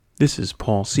This is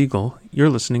Paul Siegel.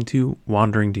 You're listening to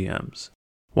Wandering DMs.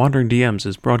 Wandering DMs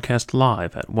is broadcast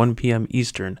live at 1 p.m.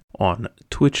 Eastern on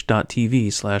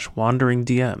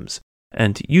twitch.tv/wanderingdms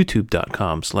and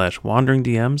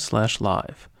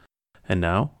youtube.com/wanderingdms/live. And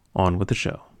now, on with the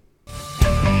show.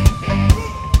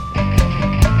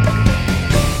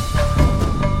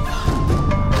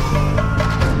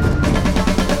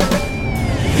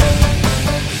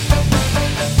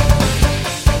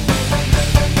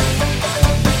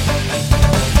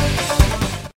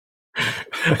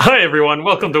 Hi, everyone.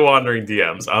 Welcome to Wandering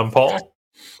DMs. I'm Paul.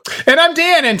 And I'm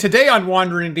Dan, and today on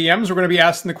Wandering DMs, we're going to be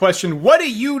asking the question, what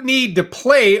do you need to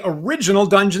play original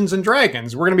Dungeons &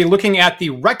 Dragons? We're going to be looking at the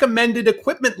recommended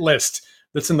equipment list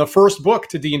that's in the first book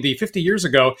to D&D 50 years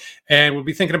ago, and we'll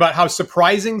be thinking about how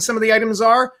surprising some of the items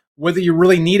are, whether you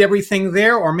really need everything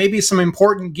there, or maybe some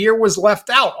important gear was left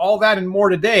out. All that and more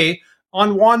today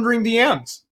on Wandering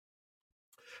DMs.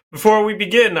 Before we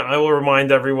begin, I will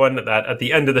remind everyone that at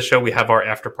the end of the show, we have our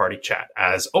after-party chat,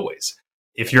 as always.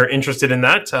 If you're interested in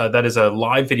that, that is a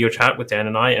live video chat with Dan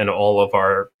and I and all of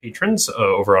our patrons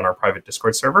over on our private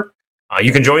Discord server.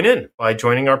 You can join in by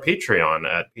joining our Patreon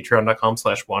at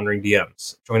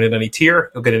patreon.com/wanderingdms. Join at any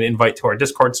tier. You'll get an invite to our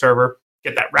Discord server.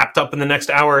 Get that wrapped up in the next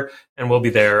hour, and we'll be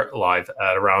there live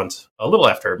at around a little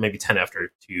after, maybe 10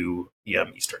 after 2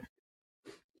 p.m. Eastern.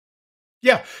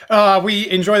 Yeah, we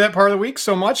enjoy that part of the week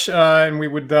so much, and we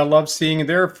would love seeing you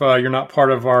there if you're not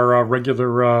part of our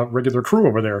regular crew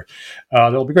over there.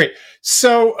 That'll be great.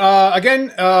 So again,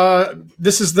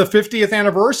 this is the 50th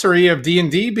anniversary of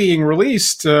D&D being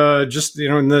released. Just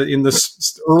in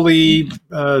the early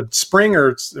spring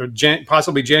or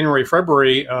possibly January,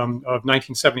 February of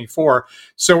 1974.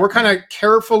 So we're kind of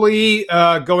carefully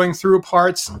going through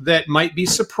parts that might be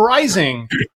surprising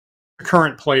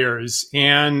current players,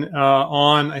 and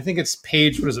on I think it's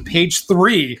page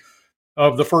 3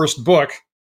 of the first book,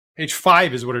 page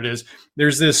 5 is what it is,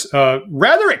 there's this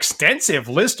rather extensive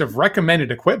list of recommended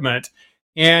equipment,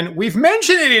 and we've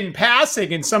mentioned it in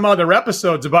passing in some other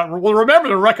episodes about, well, remember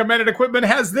the recommended equipment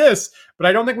has this, but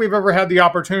I don't think we've ever had the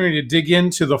opportunity to dig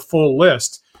into the full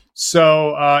list.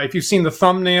 So if you've seen the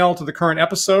thumbnail to the current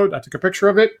episode, I took a picture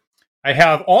of it. I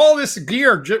have all this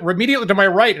gear immediately to my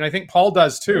right, and I think Paul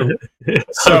does too.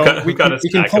 So we can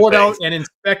pull it out and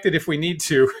inspect it if we need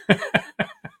to.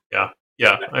 Yeah.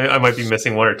 I might be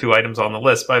missing one or two items on the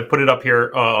list, but I've put it up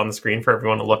here on the screen for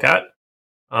everyone to look at.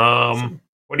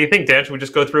 What do you think, Dan? Should we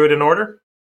just go through it in order?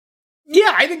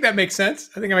 Yeah, I think that makes sense.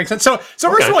 So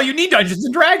first of all, you need Dungeons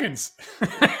and Dragons.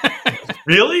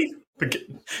 Really?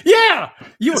 Yeah,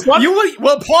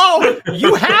 well, Paul,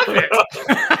 you have it.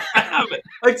 I have it.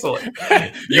 Excellent.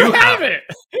 You have it.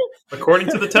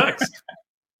 According to the text.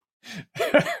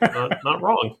 Not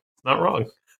wrong. Not wrong.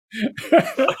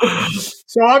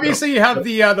 So obviously you have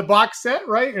the box set,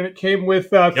 right? And it came with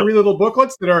three little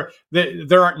booklets that aren't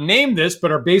named this,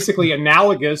 but are basically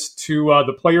analogous to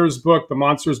the player's book, the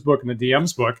monster's book, and the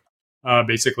DM's book,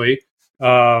 basically.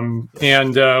 And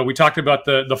we talked about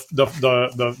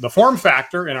the form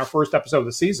factor in our first episode of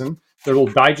the season. They're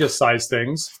little digest-sized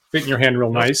things, fit in your hand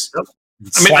real nice. Yep.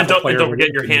 I mean, and don't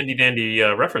forget your handy-dandy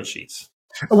reference sheets.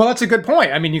 Well, that's a good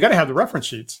point. I mean, you got to have the reference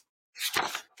sheets.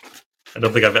 I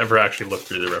don't think I've ever actually looked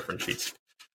through the reference sheets.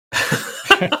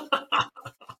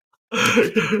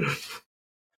 I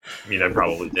mean, I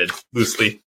probably did,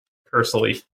 loosely,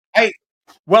 cursily. Hey,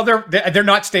 well, they're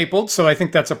not stapled, so I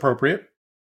think that's appropriate.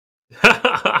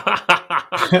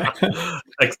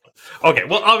 Excellent. Okay,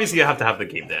 well, obviously you have to have the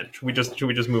game then. Should we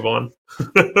just move on?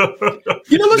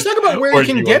 Let's talk about where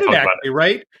you can get it, actually,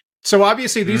 right? So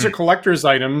obviously these are collector's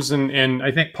items, and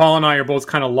I think Paul and I are both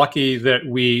kind of lucky that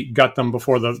we got them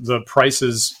before the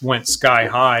prices went sky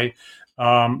high.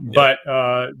 But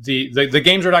the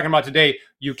games we're talking about today,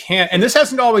 you can't, and this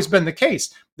hasn't always been the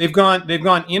case. They've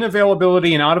gone in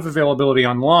availability and out of availability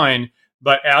online.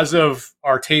 But as of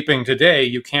our taping today,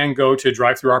 you can go to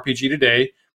DriveThruRPG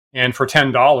today, and for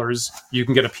 $10, you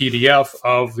can get a PDF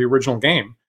of the original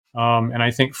game. And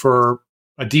I think for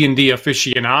a D&D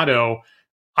aficionado,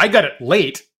 I got it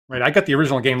late, right? I got the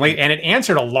original game late, and it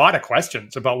answered a lot of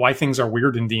questions about why things are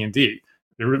weird in D&D.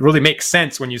 It really makes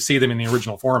sense when you see them in the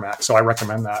original format, so I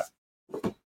recommend that.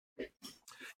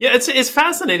 Yeah, it's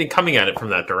fascinating coming at it from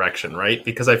that direction, right?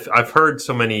 Because I've heard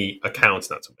so many accounts,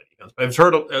 not so many accounts, but I've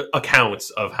heard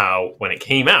accounts of how when it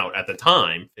came out at the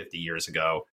time, 50 years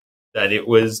ago, that it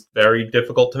was very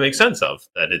difficult to make sense of.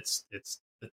 That it's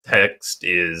the text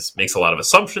makes a lot of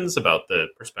assumptions about the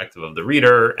perspective of the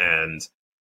reader, and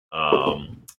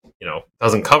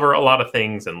doesn't cover a lot of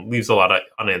things and leaves a lot of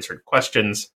unanswered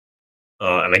questions.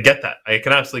 And I get that. I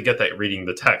can absolutely get that reading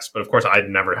the text. But of course, I'd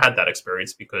never had that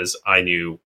experience because I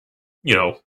knew,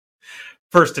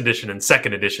 first edition and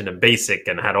second edition and basic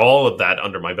and had all of that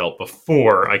under my belt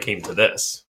before I came to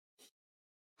this.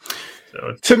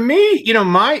 So, to me,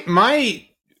 my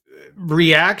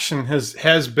reaction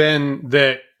has been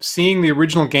that seeing the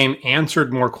original game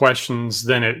answered more questions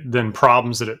than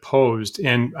problems that it posed.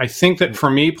 And I think that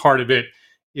for me, part of it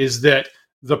is that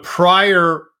the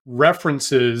prior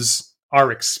references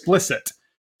are explicit.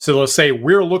 So they'll say,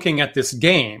 we're looking at this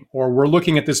game, or we're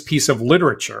looking at this piece of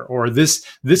literature, or this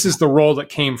is the role that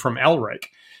came from Elric.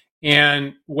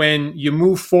 And when you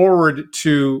move forward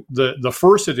to the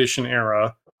first edition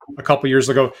era a couple years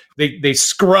ago, they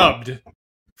scrubbed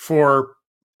for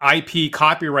IP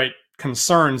copyright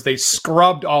concerns. They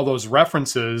scrubbed all those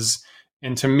references.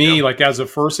 And to me, like as a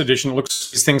first edition, it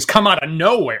looks these things come out of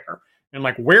nowhere. And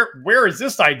like, where is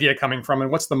this idea coming from?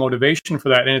 And what's the motivation for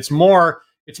that? And it's more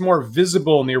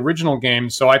visible in the original game.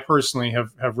 So I personally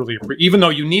have really, even though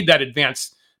you need that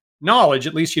advanced knowledge,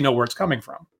 at least you know where it's coming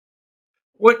from.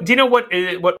 What do you know? What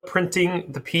printing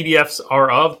the PDFs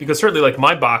are of? Because certainly, like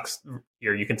my box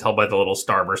here, you can tell by the little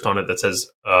starburst on it that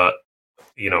says,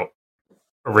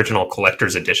 original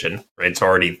collector's edition. Right? It's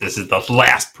already, this is the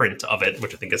last print of it,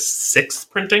 which I think is 6th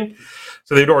printing.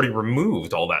 So they'd already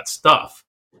removed all that stuff.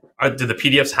 Did the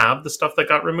PDFs have the stuff that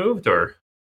got removed, or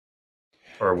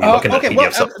are we looking at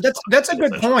PDFs? Well, that's a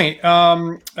good point.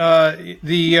 The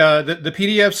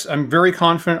PDFs, I'm very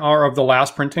confident, are of the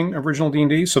last printing of original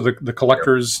D&D, so the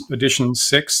collector's edition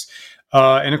 6.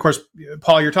 And of course,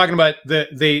 Paul, you're talking about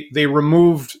they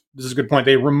removed. This is a good point.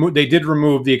 They did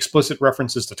remove the explicit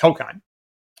references to Tokine.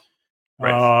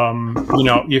 Right.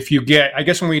 If you get, I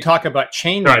guess when we talk about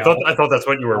chainmail, no, I thought that's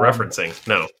what you were referencing.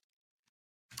 No.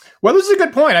 Well, this is a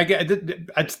good point.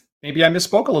 Maybe I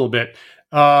misspoke a little bit.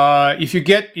 If you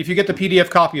get the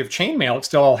PDF copy of Chainmail, it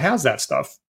still all has that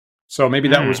stuff. So maybe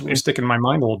that was sticking in my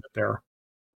mind a little bit there.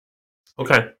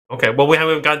 Okay. Well, we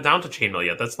haven't gotten down to Chainmail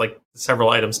yet. That's like several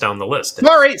items down the list.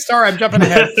 Sorry, I'm jumping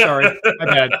ahead. Sorry,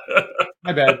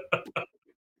 my bad.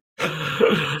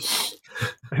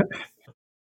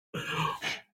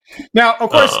 Now, of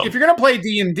course, if you're going to play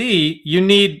D&D, you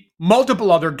need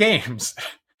multiple other games.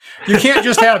 You can't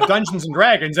just have Dungeons and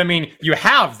Dragons. I mean, you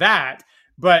have that,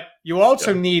 but you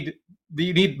also need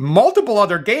multiple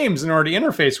other games in order to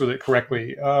interface with it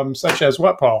correctly, such as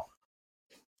what, Paul?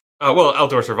 Well,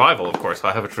 Outdoor Survival, of course.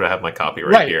 I have my copy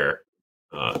right here.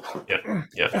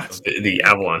 The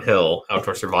Avalon Hill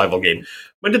Outdoor Survival game.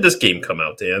 When did this game come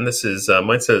out, Dan? This is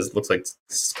mine says looks like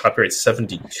copyright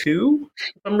 72.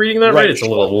 If I'm reading that right. It's a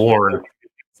little worn.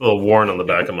 It's a little worn on the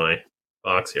back of my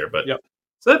box here, but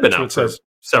so they've been out for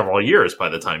several years by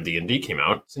the time D&D came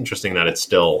out. It's interesting that it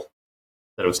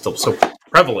was still so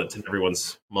prevalent in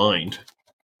everyone's mind,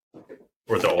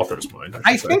 or the author's mind.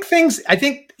 I think things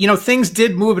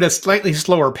did move at a slightly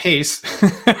slower pace.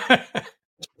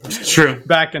 It's true.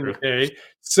 Back in the day.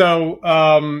 So,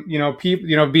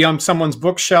 be on someone's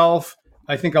bookshelf.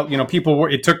 I think,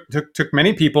 it took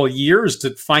many people years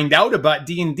to find out about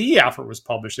D&D after it was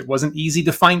published. It wasn't easy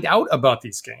to find out about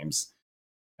these games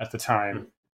at the time.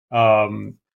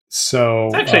 So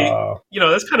it's actually,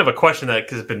 that's kind of a question that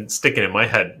has been sticking in my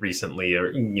head recently,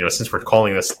 or, since we're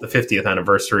calling this the 50th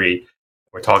anniversary,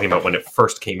 we're talking about when it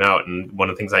first came out. And one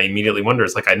of the things I immediately wonder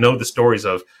is, like, I know the stories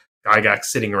of Gygax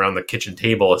sitting around the kitchen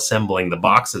table assembling the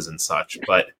boxes and such,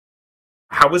 but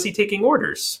how was he taking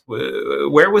orders?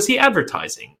 Where was he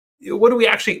advertising? What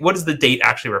does the date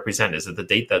actually represent? Is it the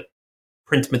date that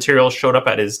print material showed up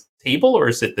at his table, or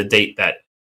is it the date that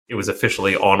it was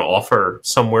officially on offer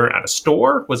somewhere at a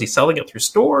store? Was he selling it through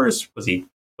stores? Was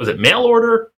it mail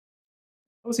order?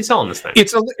 How was he selling this thing?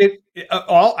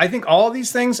 I think all of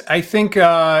these things. I think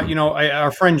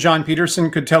our friend John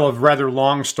Peterson could tell a rather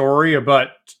long story about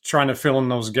trying to fill in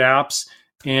those gaps.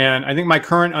 And I think my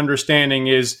current understanding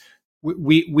is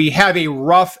we have a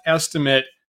rough estimate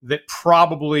that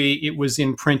probably it was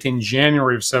in print in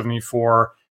January of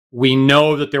 74. We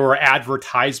know that there were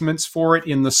advertisements for it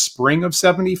in the spring of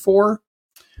 74.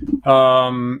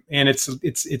 And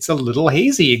it's a little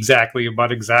hazy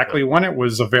about exactly when it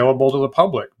was available to the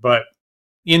public, but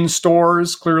in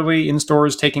stores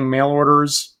taking mail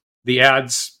orders, the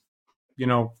ads,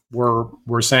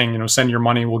 were saying, send your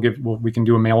money. We can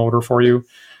do a mail order for you.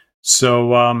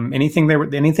 So, anything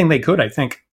they could, I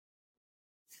think.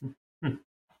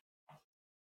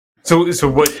 So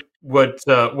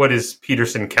what is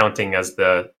Peterson counting as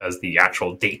the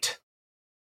actual date?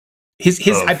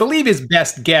 I believe his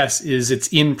best guess is it's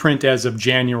in print as of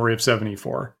January of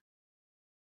 74.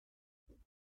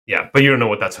 Yeah, but you don't know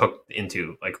what that's hooked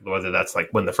into, like whether that's like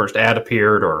when the first ad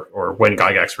appeared or when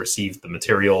Gygax received the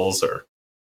materials, or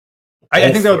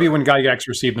I think that would be when Gygax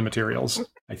received the materials.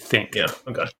 I think. Yeah.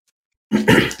 Okay.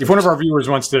 If one of our viewers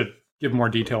wants to give more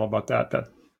detail about that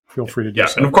feel free to do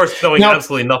so. And of course, knowing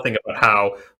absolutely nothing about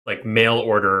how like mail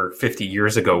order 50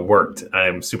 years ago worked,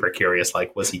 I'm super curious.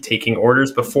 Like, was he taking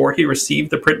orders before he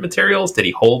received the print materials? Did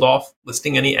he hold off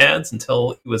listing any ads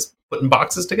until he was putting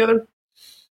boxes together?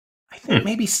 I think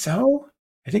maybe so.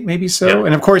 Yeah.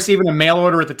 And of course, even a mail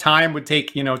order at the time would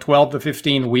take 12 to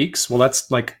 15 weeks. Well,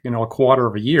 that's like a quarter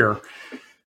of a year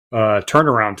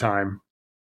turnaround time.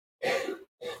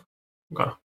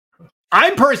 Okay.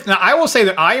 I will say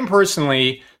that I am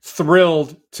personally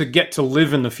thrilled to get to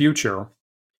live in the future,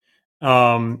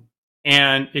 and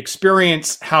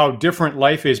experience how different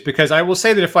life is. Because I will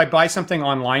say that if I buy something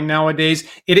online nowadays,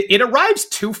 it arrives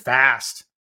too fast.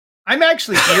 I'm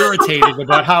actually irritated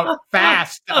about how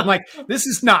fast. I'm like, this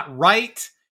is not right.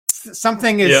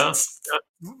 Something is. Yeah.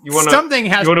 Something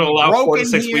has to allow broken 4 to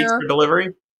 6 here. weeks for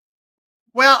delivery.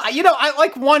 Well, I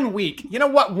like 1 week. You know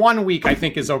what? 1 week I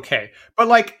think is okay. But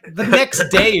like the next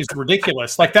day is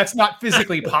ridiculous. Like that's not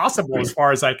physically possible as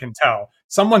far as I can tell.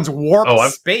 Someone's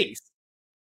warped space.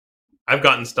 I've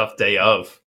gotten stuff day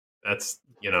of. That's,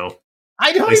 I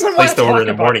don't even want to talk in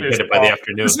the about morning, this, get it by the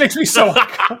afternoon. This makes me so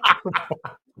uncomfortable.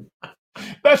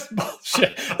 That's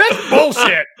bullshit. That's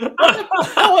bullshit. What the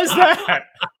hell is that?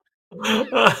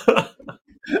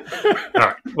 All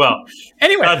right. Well,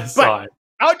 anyway, but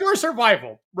outdoor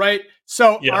survival, right?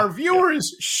 So our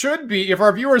viewers should be, if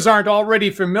our viewers aren't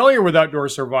already familiar with outdoor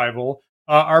survival,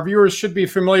 our viewers should be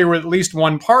familiar with at least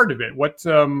one part of it.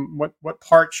 What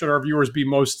part should our viewers be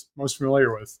most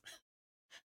familiar with?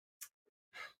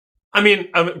 I mean,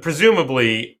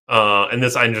 presumably, and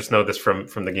this I just know this from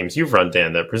the games you've run,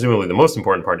 Dan, that presumably the most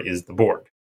important part is the board,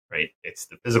 right? It's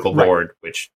the physical board,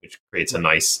 which creates a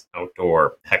nice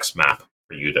outdoor hex map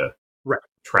for you to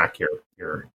track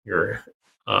your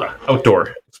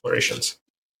outdoor explorations.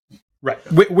 Right,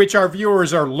 which our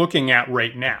viewers are looking at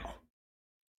right now,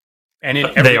 and in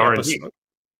every they are episode.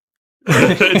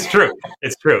 Indeed. It's true.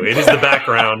 It's true. It is the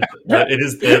background. It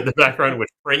is the background which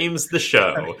frames the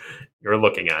show. You're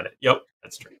looking at it. Yep,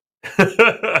 that's true.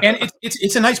 And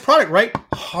it's a nice product, right?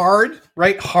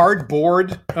 Hard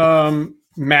board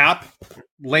map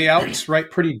layouts, right?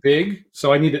 Pretty big.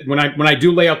 So I need it when I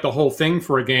do lay out the whole thing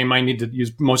for a game. I need to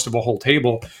use most of a whole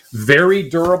table. Very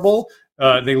durable.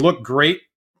 They look great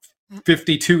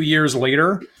 52 years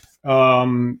later.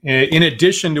 In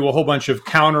addition to a whole bunch of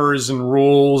counters and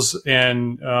rules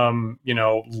and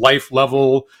life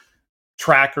level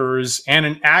trackers and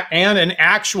an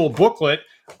actual booklet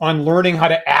on learning how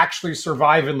to actually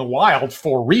survive in the wild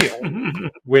for real,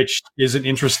 which is an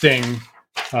interesting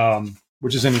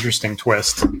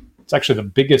twist. It's actually the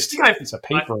biggest piece of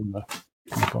paper in the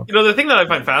book. The thing that I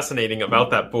find fascinating about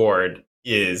that board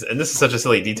is, and this is such a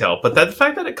silly detail, but the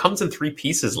fact that it comes in 3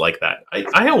 pieces like that.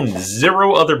 I own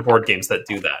 0 other board games that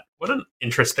do that. What an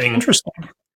interesting. I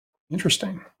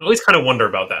always kind of wonder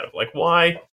about that. Like,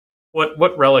 why?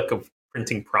 What relic of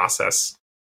printing process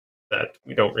that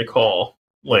we don't recall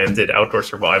landed outdoor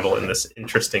survival in this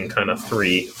interesting kind of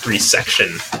three section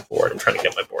board? I'm trying to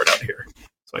get my board out here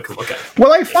so I can look at it.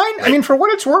 Well, I find, for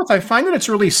what it's worth, I find that it's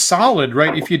really solid,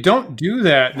 right? If you don't do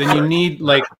that, then you need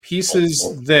like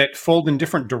pieces that fold in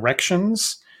different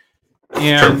directions.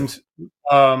 And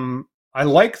I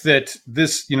like that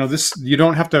this you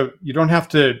don't have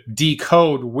to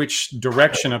decode which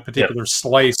direction a particular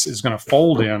slice is going to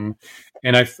fold in.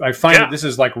 And I find that this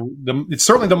is like it's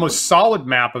certainly the most solid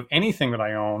map of anything that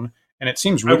I own, and it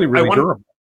seems really durable.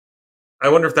 I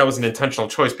wonder if that was an intentional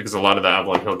choice, because a lot of the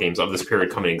Avalon Hill games of this period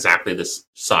come in exactly this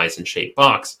size and shape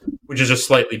box, which is just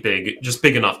slightly big, just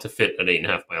big enough to fit an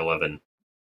 8.5 by 11,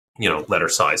 letter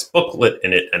size booklet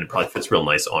in it, and it probably fits real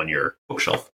nice on your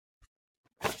bookshelf.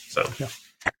 So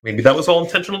maybe that was all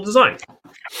intentional design.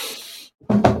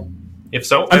 If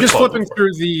so, I'm just flipping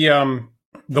through the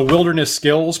Wilderness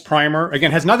Skills primer.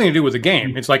 Again, has nothing to do with the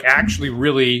game. It's like actually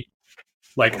really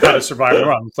like how to survive the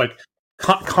run. It's like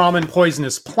common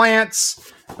poisonous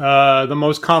plants, the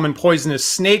most common poisonous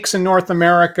snakes in North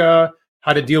America,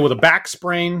 how to deal with a back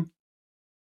sprain.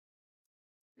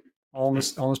 All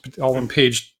on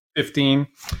page 15.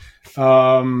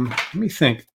 Let me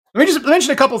think. Let me just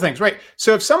mention a couple of things, right?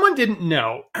 So if someone didn't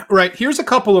know, right, here's a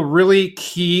couple of really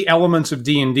key elements of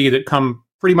D&D that come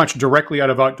pretty much directly out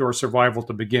of outdoor survival at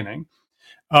the beginning.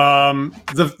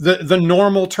 The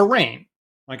normal terrain,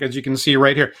 like as you can see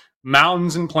right here,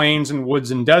 mountains and plains and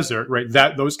woods and desert, right?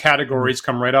 Those categories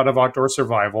come right out of outdoor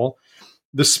survival.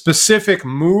 The specific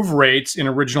move rates in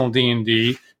original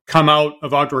D&D come out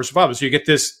of outdoor survival. So you get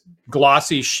this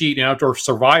glossy sheet in outdoor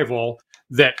survival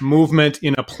that movement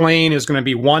in a plane is going to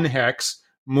be 1 hex,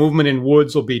 movement in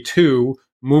woods will be 2,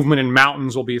 movement in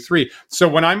mountains will be 3. So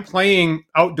when I'm playing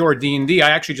outdoor D&D, I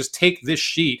actually just take this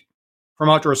sheet from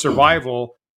outdoor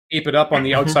survival, tape it up on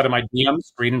the outside of my DM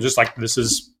screen, and just like this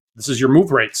is your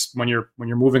move rates when you're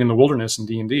moving in the wilderness in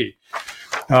D&D.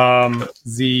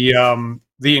 The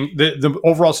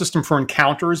overall system for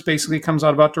encounters basically comes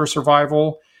out of outdoor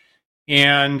survival,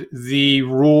 and the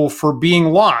rule for being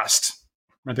lost,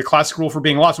 right, the classic rule for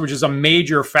being lost, which is a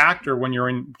major factor when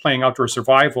you're playing outdoor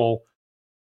survival,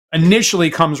 initially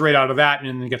comes right out of that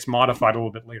and then gets modified a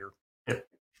little bit later. Yeah.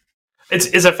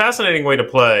 It's a fascinating way to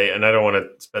play, and I don't want to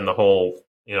spend the whole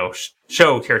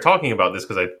show here talking about this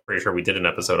because I'm pretty sure we did an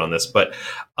episode on this, but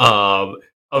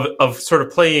of sort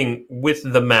of playing with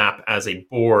the map as a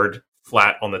board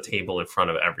flat on the table in front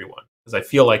of everyone, because I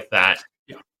feel like that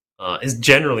is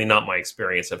generally not my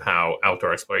experience of how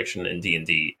outdoor exploration in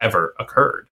D&D ever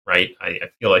occurred, right? I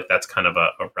feel like that's kind of a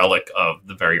relic of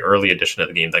the very early edition of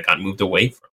the game that got moved away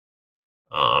from.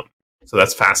 So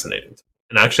that's fascinating.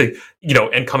 And actually,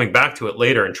 and coming back to it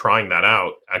later and trying that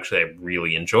out, actually, I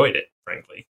really enjoyed it,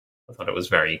 frankly. I thought it was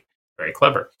very, very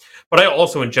clever. But I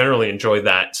also generally enjoy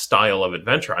that style of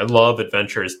adventure. I love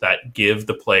adventures that give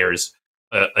the players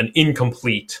an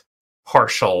incomplete,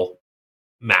 partial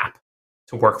map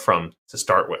to work from to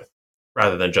start with,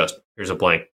 rather than just, here's a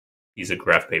blank piece of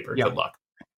graph paper, good luck.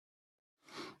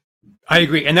 I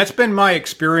agree. And that's been my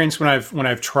experience when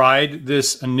I've tried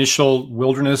this initial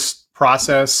wilderness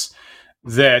process,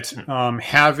 that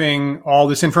having all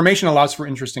this information allows for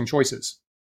interesting choices.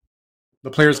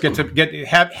 The players get to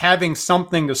having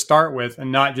something to start with,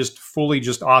 and not just fully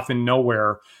just off in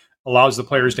nowhere, allows the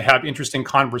players to have interesting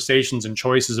conversations and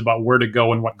choices about where to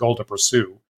go and what goal to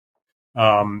pursue.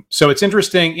 So it's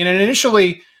interesting. And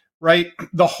initially, right,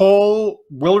 the whole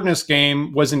wilderness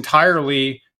game was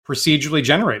entirely procedurally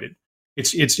generated.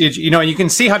 It's you can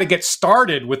see how to get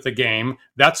started with the game.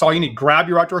 That's all you need. Grab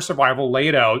your outdoor survival, lay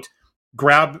it out,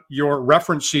 grab your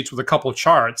reference sheets with a couple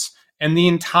charts, and the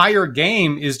entire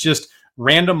game is just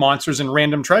random monsters and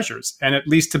random treasures. And at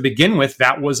least to begin with,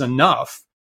 that was enough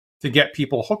to get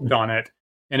people hooked on it.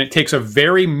 And it takes a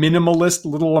very minimalist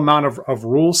little amount of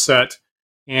rule set.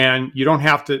 And you don't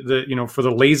have to, if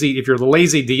you're the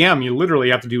lazy DM, you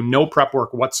literally have to do no prep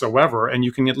work whatsoever, and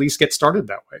you can at least get started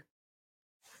that way.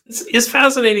 It's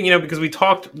fascinating, because we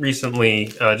talked recently,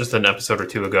 just an episode or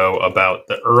two ago, about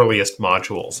the earliest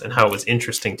modules and how it was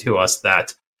interesting to us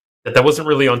that wasn't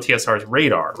really on TSR's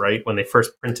radar, right? When they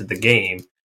first printed the game,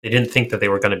 they didn't think that they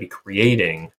were going to be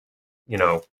creating,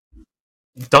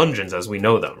 dungeons as we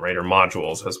know them, right? Or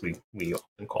modules as we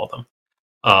often call them.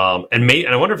 And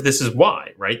I wonder if this is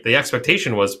why, right? The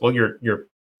expectation was, well, you're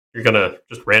going to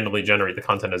just randomly generate the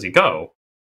content as you go,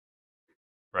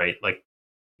 right? Like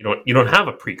you don't have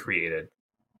a pre-created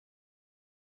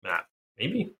map.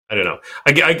 Maybe, I don't know.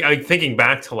 I thinking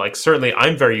back to certainly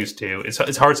I'm very used to.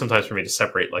 It's hard sometimes for me to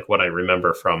separate what I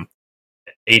remember from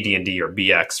AD&D or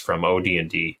BX from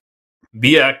OD&D.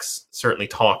 BX certainly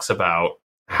talks about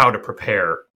how to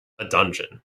prepare a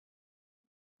dungeon.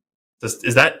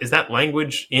 Is that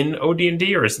language in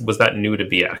OD&D, or was that new to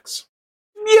BX?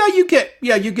 You get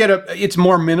it's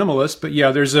more minimalist, but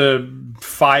there's a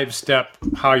 5-step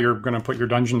how you're going to put your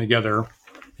dungeon together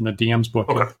in the DM's book.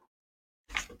 Okay.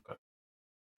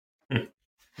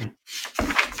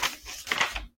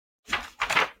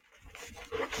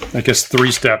 I guess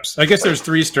 3 steps. I guess there's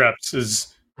 3 steps: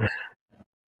 is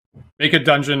make a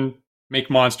dungeon, make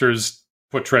monsters,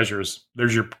 put treasures.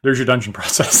 There's your dungeon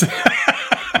process.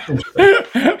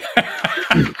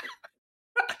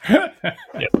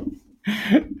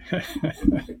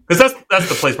 Because that's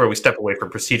the place where we step away from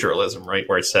proceduralism, right?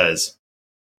 Where it says,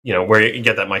 where you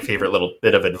get that my favorite little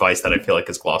bit of advice that I feel like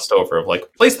is glossed over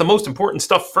of place the most important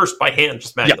stuff first by hand,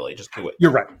 just manually, just do it.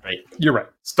 You're right. Right. You're right.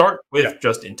 Start with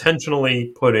just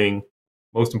intentionally putting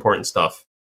most important stuff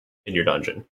in your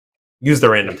dungeon. Use the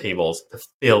random tables to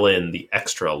fill in the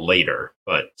extra later,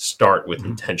 but start with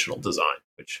intentional design,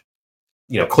 which,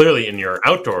 clearly in your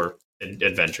outdoor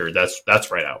adventure,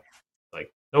 that's right out.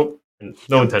 Nope,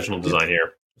 no intentional design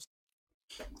here.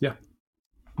 Yeah.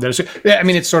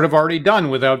 It's sort of already done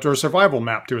with outdoor survival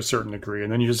map to a certain degree,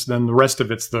 and then then the rest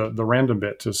of it's the random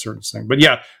bit to a certain thing. But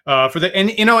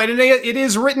it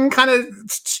is written kind of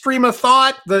stream of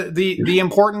thought. The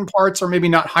important parts are maybe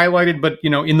not highlighted, but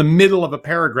in the middle of a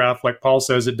paragraph, like Paul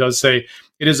says, it does say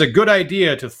it is a good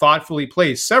idea to thoughtfully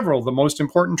place several of the most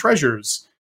important treasures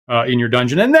in your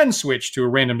dungeon, and then switch to a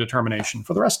random determination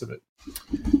for the rest of it.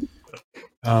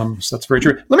 So that's very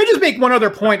true. Let me just make one other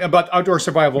point about outdoor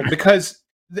survival, because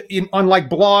on like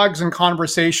blogs and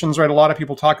conversations, right, a lot of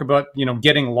people talk about,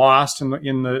 getting lost in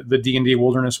the D&D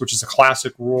wilderness, which is a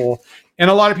classic rule. And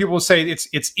a lot of people say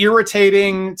it's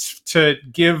irritating to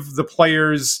give the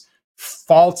players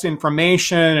false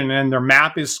information, and then their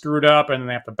map is screwed up and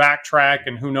they have to backtrack,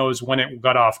 and who knows when it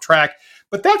got off track.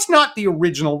 But that's not the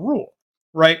original rule,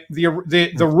 right? The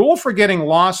rule for getting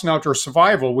lost in outdoor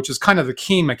survival, which is kind of the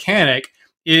key mechanic,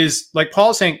 is like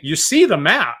Paul's saying, you see the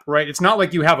map, right? It's not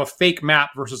like you have a fake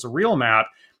map versus a real map,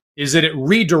 is that it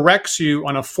redirects you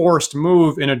on a forced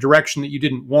move in a direction that you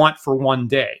didn't want for one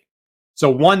day. So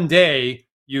one day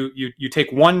you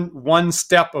take one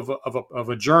step of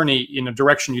a journey in a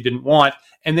direction you didn't want,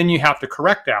 and then you have to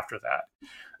correct after that.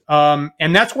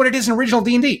 And that's what it is in original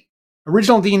D&D.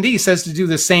 Original D&D says to do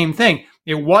the same thing.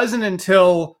 It wasn't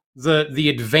until the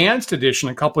advanced edition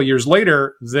a couple of years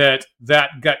later that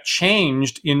got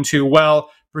changed into,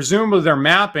 well, presumably they're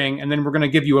mapping, and then we're going to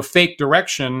give you a fake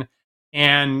direction,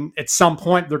 and at some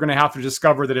point they're going to have to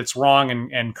discover that it's wrong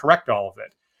and correct all of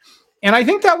it. And I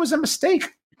think that was a mistake.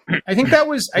 I think that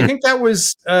was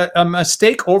a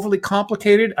mistake, overly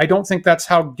complicated. I don't think that's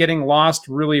how getting lost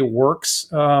really works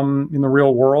in the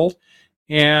real world.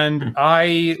 And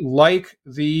I like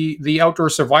the outdoor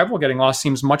survival getting lost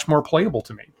seems much more playable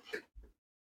to me.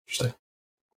 Interesting.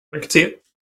 I can see it.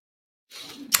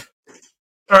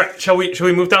 All right, shall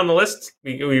we move down the list?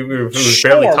 We sure.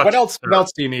 barely touched. What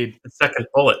else do you need? The second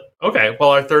bullet. Okay. Well,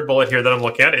 our third bullet here that I'm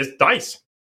looking at is dice.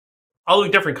 All the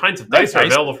different kinds of dice are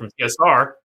available from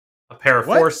TSR. A pair of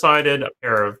 4-sided, a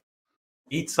pair of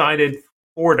 8-sided,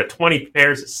 4 to 20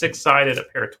 pairs, 6-sided, a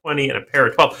pair of 20, and a pair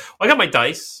of 12. Well, I got my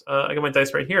dice. I got my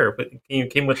dice right here, but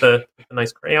it came with a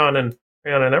nice crayon and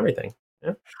everything.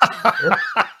 Yeah. Yeah.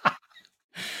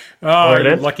 Oh,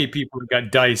 you lucky people who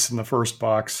got dice in the first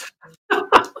box. Of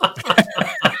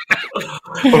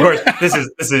course, this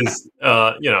is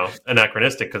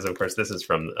anachronistic, because of course this is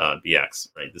from BX,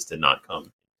 right? This did not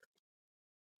come.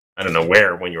 I don't know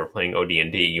where, when you were playing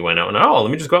OD&D, you went out and, let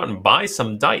me just go out and buy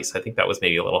some dice. I think that was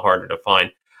maybe a little harder to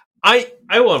find. I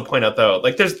want to point out, though,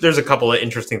 like there's a couple of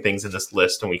interesting things in this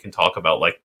list, and we can talk about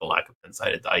like the lack of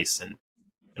 10-sided dice and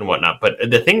whatnot.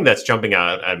 But the thing that's jumping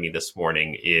out at me this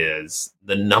morning is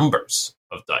the numbers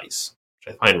of dice,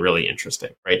 which I find really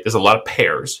interesting, right? There's a lot of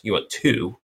pairs. You want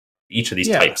 2 each of these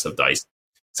types of dice.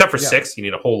 Except for 6, you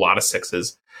need a whole lot of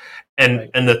 6s. And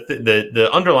the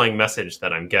underlying message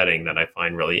that I'm getting that I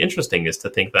find really interesting is to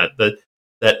think that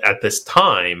that at this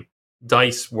time,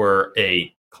 dice were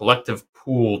a collective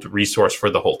pooled resource for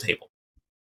the whole table,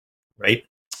 right?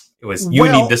 It was, you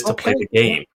need this to play the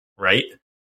game, right?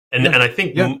 And I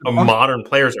think modern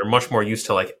players are much more used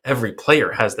to, like, every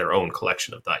player has their own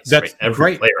collection of dice. That's right?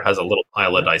 Every player has a little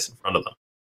pile of dice in front of them.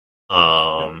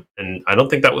 And I don't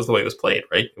think that was the way it was played,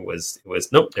 right? It was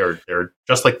nope. They're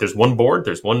just like there's one board,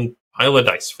 there's one pile of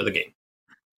dice for the game.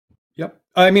 Yep.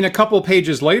 I mean, a couple of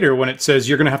pages later, when it says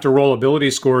you're going to have to roll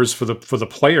ability scores for the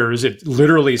players, it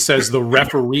literally says the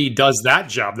referee does that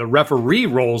job. The referee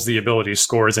rolls the ability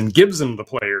scores and gives them to the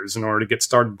players in order to get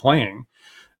started playing.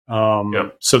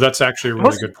 So that's actually a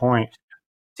really good point.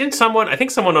 I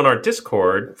think someone on our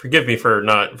Discord, forgive me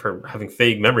for having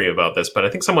vague memory about this, but I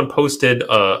think someone posted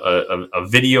a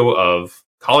video of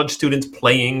college students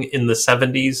playing in the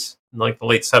 70s, like the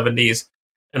late 70s.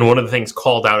 And one of the things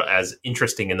called out as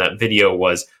interesting in that video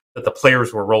was that the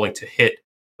players were rolling to hit,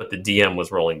 but the DM was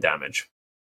rolling damage.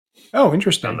 Oh,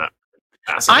 interesting.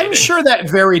 I'm sure that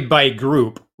varied by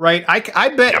group, right?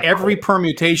 I bet every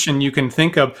permutation you can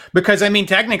think of, because I mean,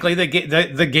 technically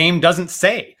the game doesn't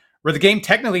say. Where the game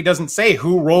technically doesn't say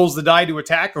who rolls the die to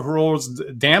attack or who rolls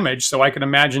damage, so I can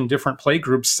imagine different play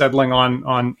groups settling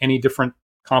on any different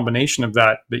combination of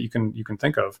that you can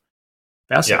think of.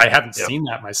 I haven't seen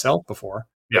that myself before.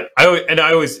 Yeah, I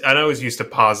always used to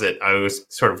posit. I always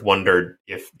sort of wondered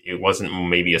if it wasn't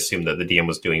maybe assumed that the DM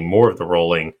was doing more of the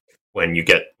rolling when you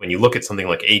look at something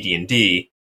like AD&D,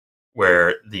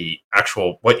 where the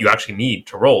actual what you actually need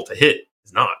to roll to hit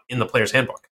is not in the player's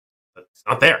handbook. It's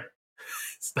not there.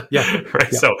 Right. Yeah.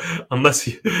 So unless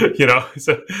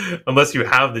unless you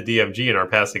have the DMG and are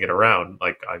passing it around,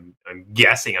 like I'm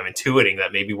guessing, I'm intuiting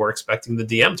that maybe we're expecting the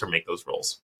DM to make those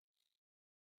rolls.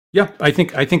 Yeah, I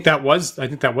think that was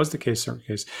the case.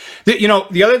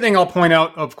 The other thing I'll point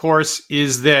out, of course,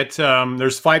 is that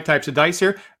there's 5 types of dice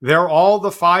here. They're all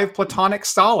the 5 platonic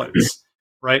solids,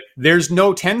 right? There's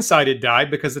no 10-sided die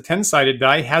because the 10-sided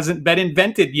die hasn't been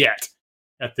invented yet.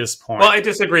 At this point. Well, I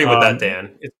disagree with that,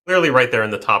 Dan. It's clearly right there in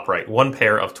the top right. 1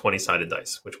 pair of 20-sided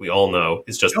dice, which we all know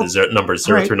is just the numbers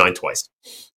 0 through 9 twice.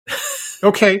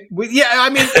 Okay. Well, yeah, I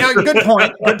mean, good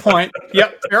point. Good point.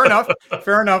 Yep. Fair enough.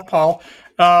 Fair enough, Paul.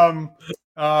 Yeah.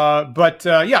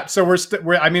 So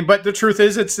but the truth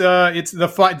is, it's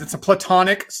a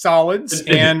platonic solids,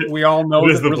 and we all know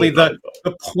that really the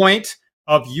point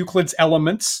of Euclid's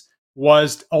Elements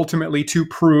was ultimately to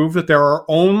prove that there are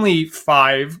only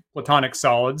 5 platonic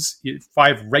solids,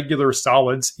 5 regular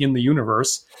solids in the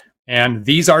universe, and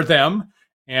these are them.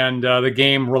 And the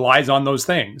game relies on those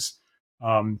things.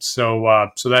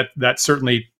 So that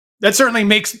certainly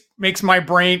makes my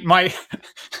brain, my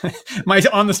my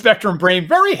on the spectrum brain,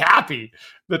 very happy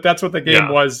that that's what the game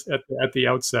was at the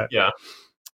outset. Yeah.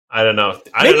 I don't know.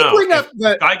 Bring up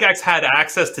if Gygax had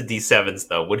access to D7s,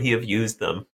 though, would he have used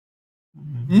them?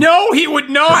 No, he would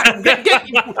not.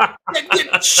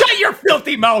 Shut your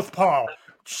filthy mouth, Paul.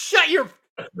 Shut your...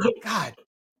 God.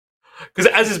 Because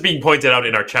as is being pointed out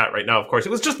in our chat right now, of course,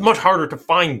 it was just much harder to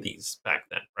find these back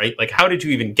then, right? Like, how did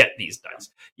you even get these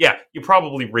dice? Yeah, you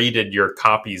probably raided your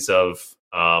copies of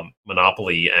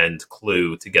Monopoly and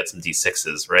Clue to get some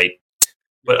D6s, right?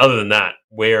 But other than that,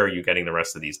 where are you getting the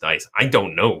rest of these dice? I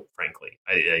don't know, frankly.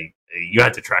 You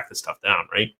had to track this stuff down,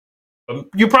 right?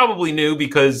 You probably knew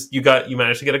because you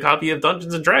managed to get a copy of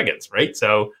Dungeons and Dragons, right?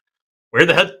 So where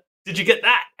the hell did you get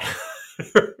that?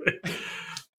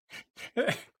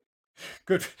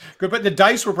 Good. But the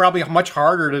dice were probably much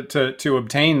harder to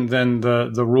obtain than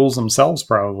the rules themselves,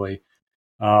 probably.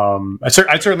 I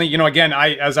certainly, again,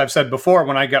 as I've said before,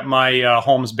 when I got my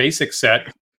Holmes Basic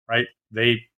set, right,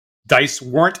 dice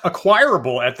weren't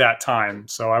acquirable at that time,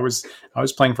 so I was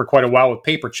playing for quite a while with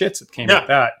paper chits that came with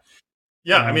that.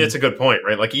 Yeah, I mean, it's a good point,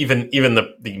 right? Like even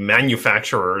the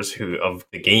manufacturers of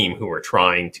the game who were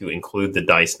trying to include the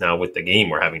dice now with the game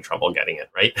were having trouble getting it,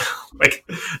 right?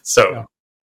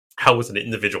 How was an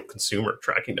individual consumer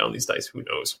tracking down these dice? Who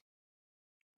knows?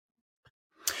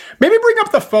 Maybe bring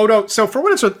up the photo. So for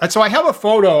what it's worth, so I have a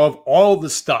photo of all the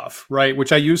stuff, right,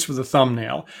 which I use for the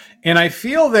thumbnail. And I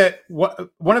feel that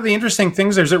one of the interesting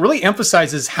things is it really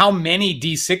emphasizes how many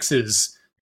D6s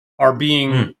are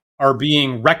being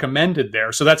recommended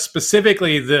there. So that's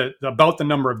specifically about the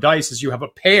number of dice is you have a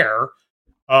pair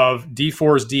of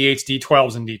D4s, D8s,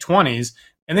 D12s, and D20s,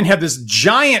 and then have this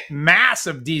giant mass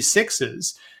of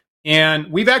D6s.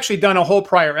 And we've actually done a whole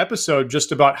prior episode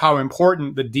just about how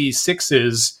important the D6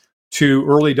 is to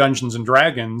early Dungeons and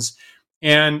Dragons.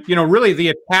 And, really the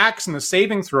attacks and the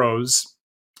saving throws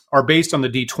are based on the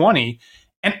D20.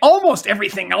 And almost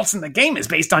everything else in the game is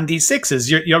based on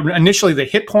D6s. Initially, the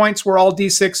hit points were all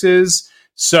D6s.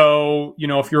 So,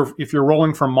 if you're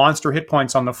rolling for monster hit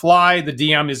points on the fly, the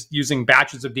DM is using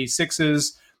batches of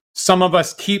D6s. Some of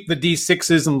us keep the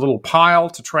D6s in a little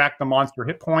pile to track the monster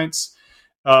hit points.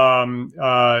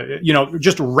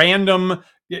 Just random,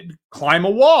 climb a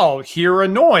wall, hear a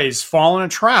noise, fall in a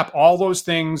trap. All those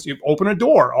things, you open a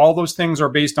door. All those things are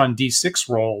based on D6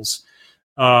 rolls.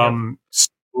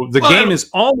 The game is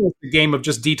almost a game of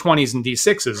just D20s and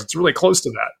D6s. It's really close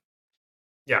to that.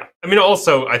 Yeah. I mean,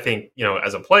 also, I think,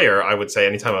 as a player, I would say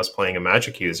anytime I was playing a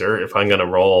Magic user, if I'm going to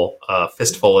roll a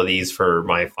fistful of these for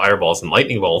my fireballs and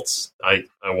lightning bolts, I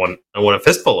want a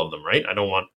fistful of them, right? I don't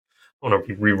want to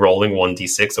be re-rolling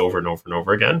 1d6 over and over and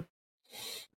over again.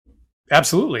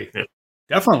 Absolutely. Yeah.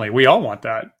 Definitely. We all want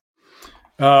that.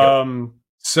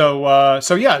 So I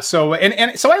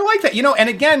like that, and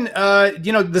again,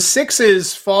 the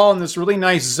 6s fall in this really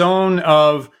nice zone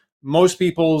of most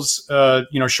people's,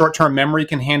 short-term memory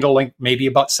can handle like maybe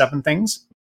about 7 things.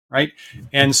 Right.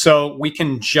 And so we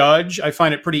can judge. I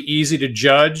find it pretty easy to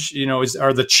judge,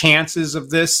 are the chances of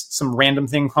this, some random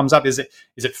thing comes up. Is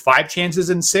it 5 chances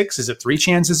in 6? Is it 3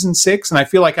 chances in 6? And I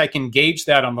feel like I can gauge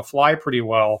that on the fly pretty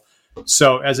well.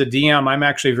 So as a DM, I'm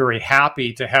actually very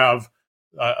happy to have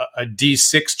a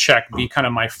D6 check be kind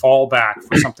of my fallback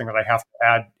for something that I have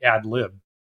to ad lib.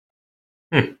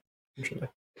 Interesting.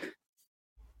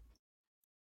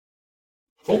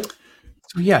 Cool.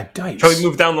 So yeah, dice. Shall we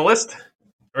move down the list?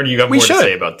 Or do you have more to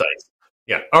say about dice?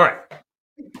 Yeah. All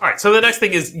right. So the next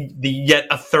thing is yet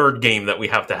a third game that we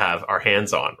have to have our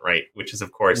hands on, right? Which is,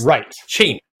 of course,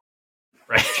 Chain.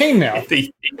 Right. Chainmail.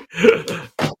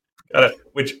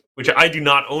 Which I do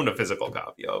not own a physical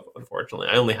copy of, unfortunately.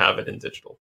 I only have it in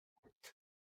digital.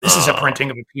 This is a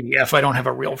printing of a PDF. I don't have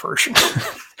a real version.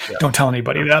 Don't tell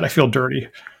anybody that. I feel dirty.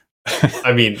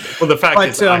 I mean, well, the fact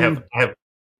is,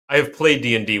 I have played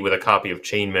D&D with a copy of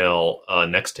Chainmail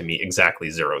next to me exactly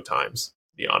 0 times,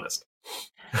 to be honest.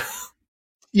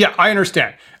 Yeah, I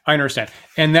understand.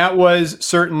 And that was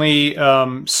certainly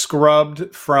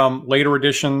scrubbed from later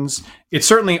editions. It's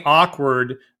certainly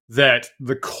awkward that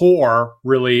the core,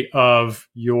 really, of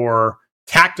your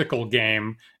tactical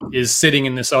game is sitting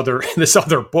in this other this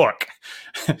other book.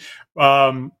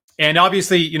 And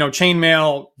obviously,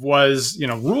 Chainmail was,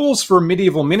 rules for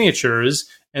medieval miniatures,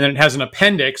 and then it has an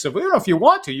appendix of, if you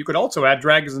want to, you could also add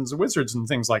dragons and wizards and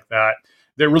things like that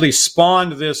really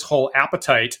spawned this whole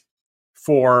appetite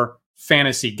for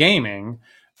fantasy gaming.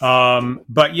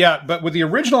 But with the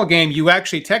original game, you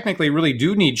actually technically really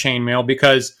do need Chainmail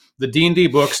because the D&D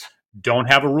books don't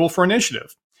have a rule for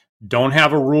initiative, don't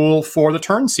have a rule for the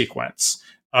turn sequence,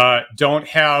 don't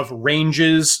have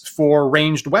ranges for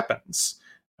ranged weapons.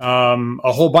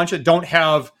 A whole bunch of don't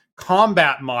have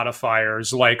combat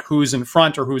modifiers like who's in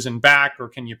front or who's in back or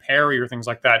can you parry or things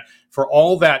like that. For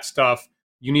all that stuff,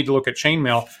 you need to look at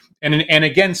Chainmail. And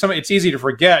again, it's easy to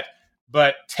forget,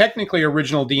 but technically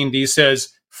original D&D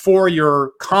says for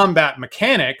your combat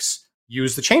mechanics,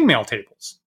 use the Chainmail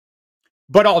tables.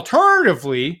 But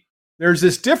alternatively, there's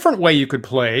this different way you could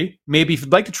play, maybe if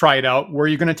you'd like to try it out, where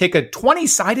you're going to take a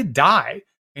 20-sided die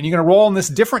and you're going to roll on this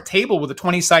different table with a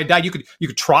 20-sided die. You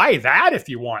could try that if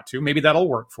you want to. Maybe that'll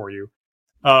work for you.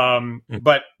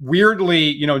 But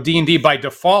weirdly, D&D by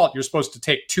default, you're supposed to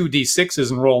take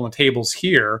 2d6s and roll on the tables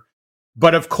here.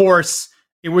 But of course,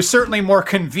 it was certainly more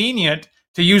convenient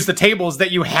to use the tables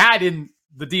that you had in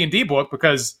the D&D book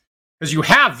because you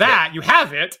have that, you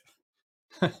have it.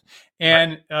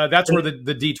 And that's where the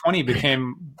D20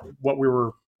 became what we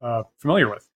were familiar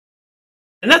with.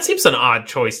 And that seems an odd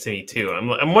choice to me too.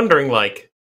 I'm wondering,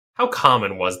 how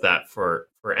common was that for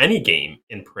any game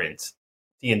in print,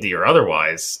 D&D or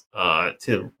otherwise,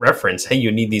 to reference, hey,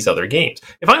 you need these other games.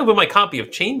 If I open my copy of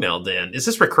Chainmail, Dan, is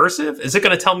this recursive? Is it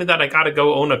going to tell me that I got to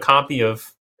go own a copy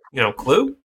of,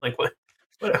 Clue?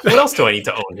 What else do I need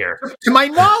to own here? To my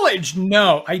knowledge,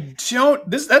 no, I don't.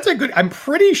 That's a good. I'm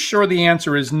pretty sure the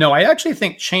answer is no. I actually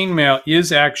think Chainmail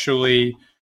is actually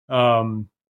a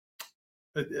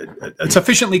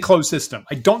sufficiently closed system.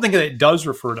 I don't think that it does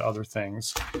refer to other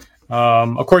things.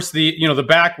 Of course, the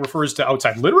back refers to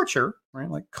outside literature, right?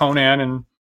 Like Conan and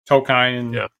Tolkien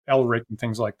and Elric and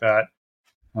things like that.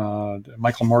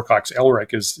 Michael Moorcock's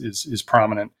Elric is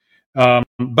prominent.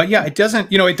 But yeah, it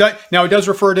doesn't. It does now. It does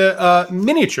refer to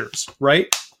miniatures,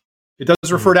 right? It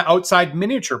does refer to outside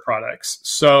miniature products.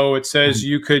 So it says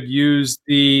you could use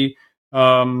the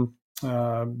I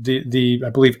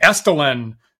believe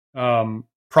Estelin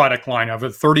product line of a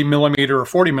 30 millimeter or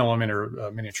 40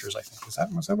 millimeter miniatures. I think was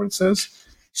that what it says?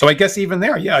 So I guess even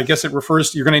there, I guess it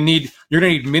refers to you're going to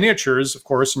need miniatures, of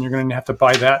course, and you're going to have to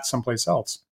buy that someplace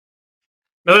else.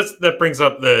 Now that brings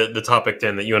up the topic,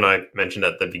 Dan, that you and I mentioned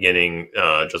at the beginning,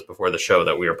 just before the show,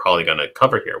 that we are probably going to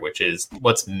cover here, which is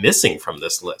what's missing from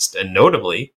this list. And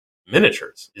notably,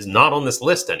 miniatures is not on this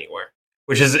list anywhere,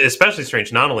 which is especially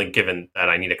strange, not only given that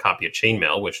I need a copy of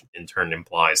Chainmail, which in turn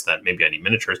implies that maybe I need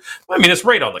miniatures. Well, I mean, it's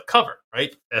right on the cover,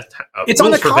 right? It's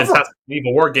on the cover. Fantastic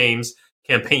Medieval War Games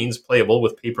campaigns playable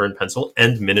with paper and pencil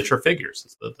and miniature figures.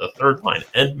 It's the third line,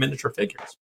 and miniature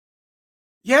figures.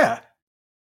 Yeah.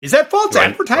 Is that false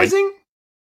advertising?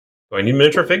 Do I need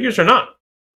miniature figures or not?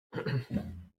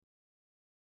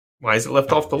 Why is it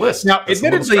left off the list? Now,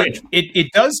 admittedly,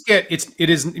 it does get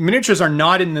miniatures are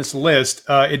not in this list.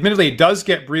 Admittedly, it does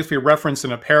get briefly referenced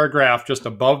in a paragraph just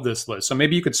above this list. So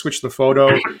maybe you could switch the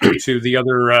photo to the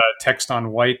other text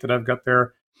on white that I've got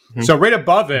there. Mm-hmm. So right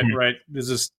above it, right, there's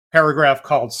this paragraph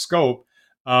called Scope.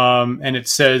 And it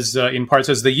says, in part, it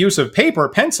says the use of paper,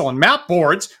 pencil, and map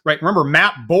boards, right? Remember,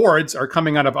 map boards are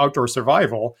coming out of Outdoor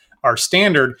Survival, are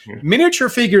standard. Miniature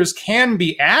figures can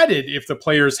be added if the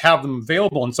players have them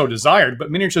available and so desired, but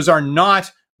miniatures are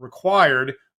not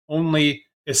required, only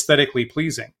aesthetically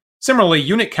pleasing. Similarly,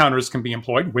 unit counters can be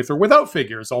employed with or without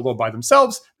figures, although by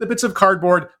themselves, the bits of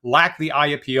cardboard lack the eye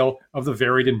appeal of the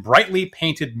varied and brightly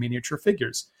painted miniature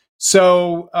figures.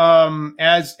 So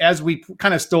as we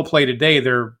kind of still play today,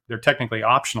 they're technically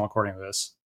optional according to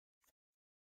this.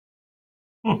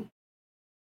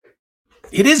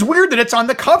 It is weird that it's on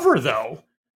the cover, though.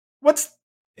 It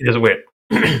is weird.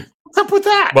 What's up with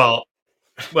that?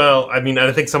 Well, I mean,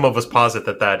 I think some of us posit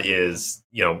that is,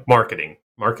 marketing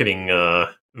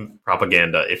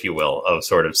propaganda, if you will, of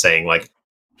sort of saying like,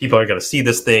 people are going to see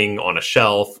this thing on a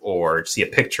shelf or see a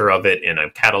picture of it in a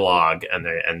catalog,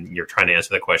 and you're trying to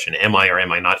answer the question, am I or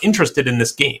am I not interested in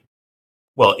this game?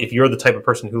 Well, if you're the type of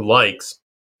person who likes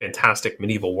fantastic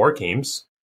medieval war games,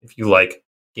 if you like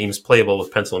games playable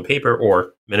with pencil and paper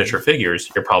or miniature figures,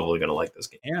 you're probably going to like this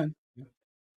game.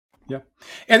 Yeah.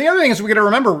 And the other thing is we got to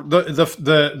remember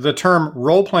the term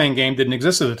role-playing game didn't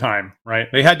exist at the time, right?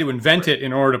 They had to invent it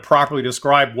in order to properly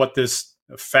describe what this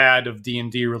fad of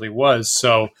D&D really was.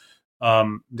 So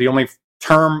the only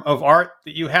term of art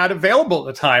that you had available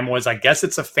at the time was, I guess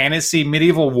it's a fantasy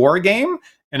medieval war game.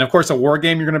 And of course, a war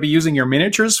game you're going to be using your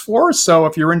miniatures for. So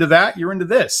if you're into that, you're into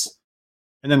this.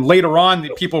 And then later on,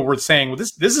 the people were saying, well,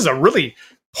 this is a really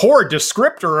poor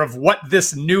descriptor of what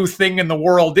this new thing in the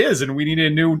world is, and we need a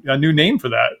new name for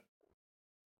that.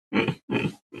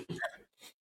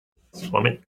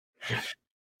 Swimming.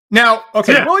 Now,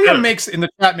 okay, Yeah, William makes a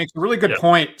really good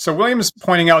point. So William's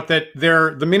pointing out that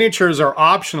the miniatures are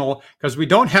optional because we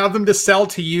don't have them to sell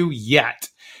to you yet.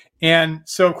 And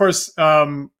so, of course,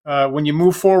 when you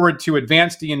move forward to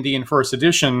Advanced D&D in First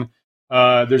Edition,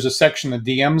 there's a section, the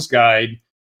DM's Guide,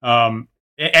 and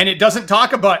it doesn't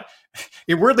talk about.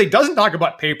 It weirdly doesn't talk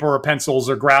about paper or pencils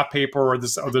or graph paper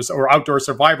or outdoor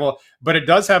survival, but it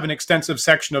does have an extensive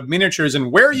section of miniatures and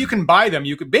where you can buy them.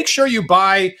 You can make sure you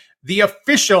buy the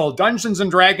official Dungeons and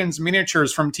Dragons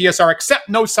miniatures from TSR, except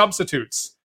no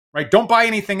substitutes. Right? Don't buy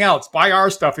anything else. Buy our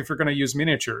stuff if you're going to use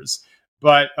miniatures.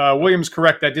 But William's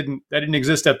correct. That didn't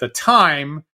exist at the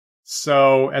time.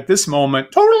 So at this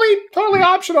moment, totally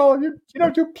optional. You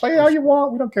do play how you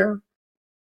want. We don't care.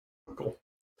 Cool.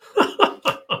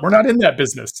 We're not in that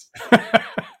business. They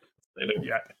don't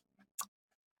yet.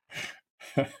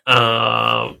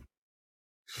 All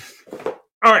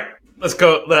right, let's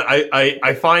go.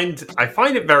 I find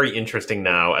it very interesting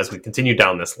now as we continue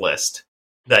down this list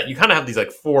that you kind of have these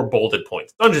like 4 bolded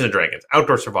points: Dungeons and Dragons,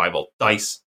 outdoor survival,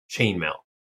 dice, chainmail,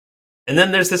 and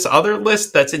then there's this other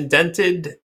list that's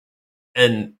indented.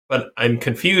 But I'm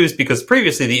confused because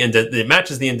previously it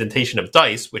matches the indentation of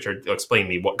dice, which are explain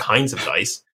me what kinds of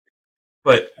dice.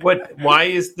 But why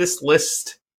is this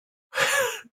list?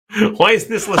 Why is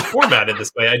this list formatted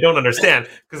this way? I don't understand.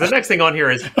 Because the next thing on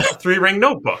here is a 3-ring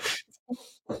notebook.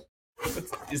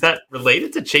 Is that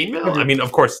related to chainmail? I mean,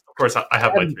 of course, I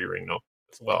have my 3-ring notebook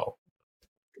as well.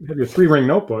 You have your 3-ring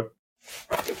notebook.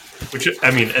 Which I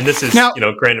mean, and this is now,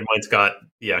 granted, mine's got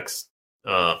the X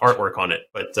artwork on it,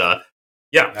 but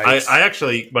yeah, nice. I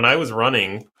actually when I was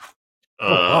running.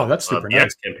 That's super nice.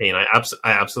 X campaign. I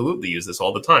absolutely use this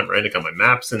all the time, right? I got my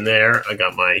maps in there. I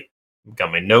got my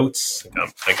notes.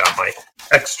 I got my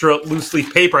extra loose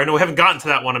leaf paper. I know we haven't gotten to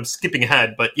that one. I'm skipping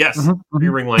ahead, but yes,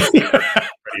 3-ring line paper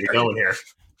ready to go in here.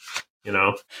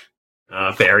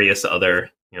 Various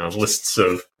other lists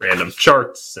of random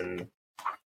charts and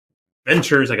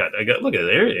adventures. I got look at it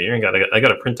there. I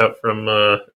got a printout from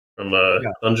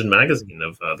Dungeon magazine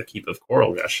of the Keep of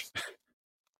Coral Gush.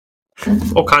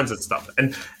 All kinds of stuff,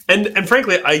 and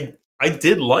frankly, I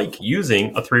did like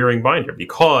using a 3-ring binder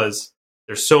because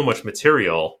there's so much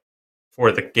material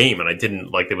for the game, and I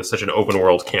didn't like it was such an open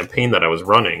world campaign that I was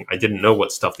running. I didn't know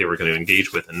what stuff they were going to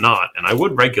engage with and not, and I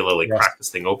would regularly crack this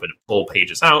thing open and pull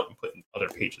pages out and put other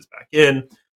pages back in.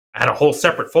 I had a whole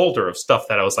separate folder of stuff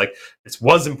that I was like, this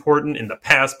was important in the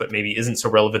past, but maybe isn't so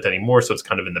relevant anymore. So it's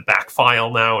kind of in the back file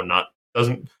now, and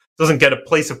doesn't get a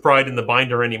place of pride in the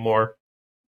binder anymore.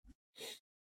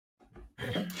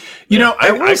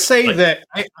 I will say that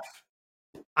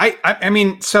I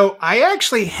mean, so I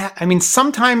actually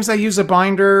sometimes I use a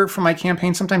binder for my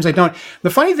campaign, sometimes I don't.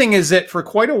 The funny thing is that for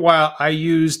quite a while I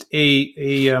used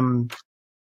the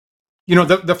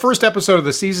first episode of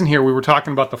the season here, we were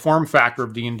talking about the form factor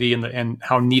of D&D and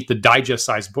how neat the digest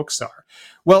size books are.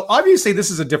 Well, obviously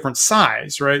this is a different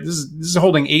size, right? This is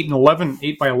holding 8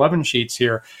 by 11 sheets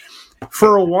here.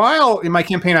 For a while in my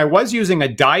campaign, I was using a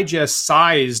digest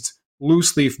sized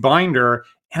loose leaf binder,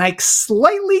 and I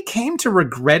slightly came to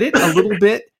regret it a little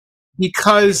bit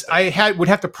because I would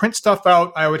have to print stuff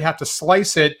out, I would have to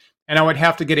slice it, and I would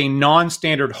have to get a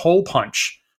non-standard hole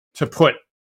punch to put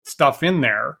stuff in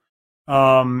there.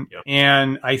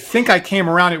 And I think I came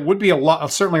around. It would be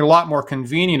certainly a lot more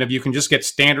convenient if you can just get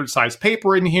standard size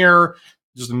paper in here,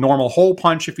 just a normal hole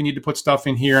punch if you need to put stuff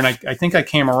in here. And I think I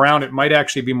came around. It might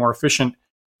actually be more efficient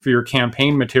for your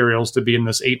campaign materials to be in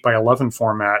this 8 by 11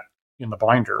 format in the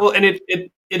binder. Well, and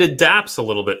it adapts a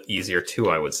little bit easier too,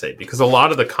 I would say, because a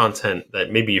lot of the content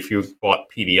that maybe if you bought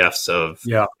PDFs of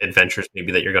adventures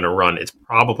maybe that you're going to run, it's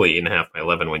probably 8.5 by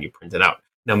 11 when you print it out.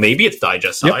 Now, maybe it's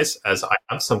digest size, as I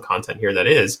have some content here that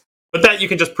is, but that you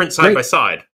can just print side by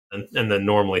side and then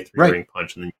normally 3-ring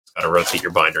punch, and then you just got to rotate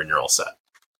your binder and you're all set.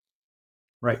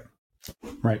 Right.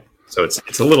 So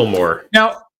it's a little more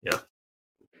now.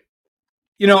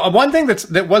 One thing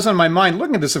that was on my mind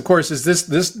looking at this, of course, is this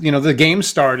the game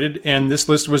started and this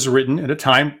list was written at a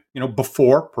time,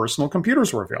 before personal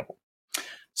computers were available.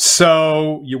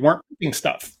 So you weren't printing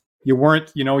stuff. You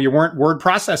weren't word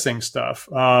processing stuff.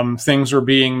 Things were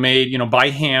being made, by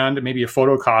hand, maybe a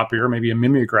photocopier, maybe a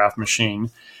mimeograph machine.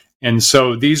 And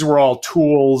so these were all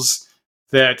tools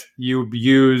that you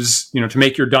use, to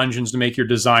make your dungeons, to make your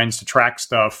designs, to track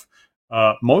stuff,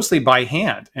 mostly by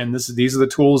hand. And these are the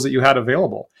tools that you had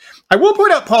available. I will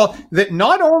point out, Paul, that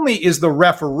not only is the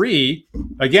referee,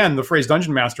 again, the phrase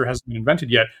dungeon master hasn't been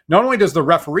invented yet, not only does the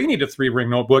referee need a 3-ring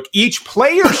notebook, each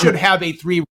player should have a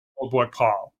 3-ring notebook,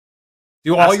 Paul.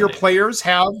 Do all your players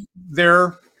have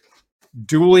their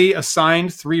duly assigned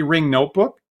 3-ring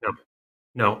notebook?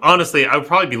 No, honestly, I would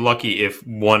probably be lucky if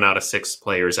 1 out of 6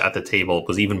 players at the table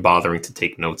was even bothering to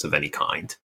take notes of any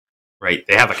kind, right?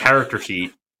 They have a character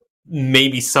sheet.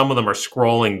 Maybe some of them are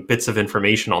scrolling bits of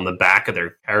information on the back of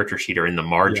their character sheet or in the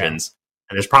margins. Yeah.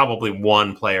 And there's probably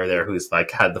one player there who's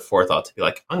like had the forethought to be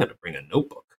like, I'm going to bring a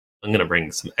notebook. I'm going to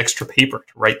bring some extra paper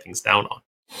to write things down on.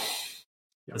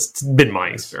 That's been my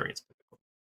experience.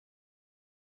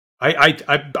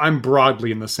 I'm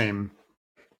broadly in the same.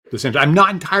 I'm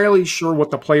not entirely sure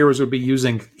what the players would be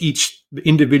using each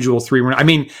individual 3-ring. I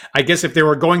mean, I guess if they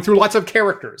were going through lots of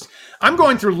characters. I'm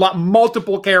going through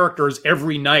multiple characters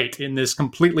every night in this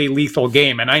completely lethal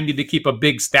game, and I need to keep a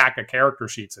big stack of character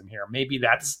sheets in here. Maybe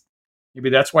that's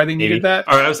why they needed that.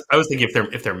 Or I was thinking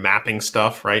if they're mapping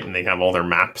stuff, right, and they have all their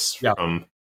maps from.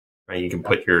 Right, you can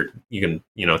put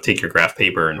take your graph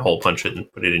paper and hole punch it and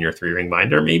put it in your 3-ring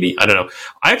binder. Maybe, I don't know.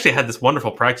 I actually had this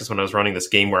wonderful practice when I was running this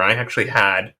game where I actually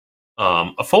had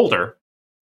a folder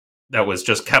that was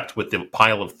just kept with the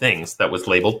pile of things that was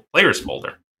labeled players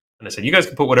folder. And I said, you guys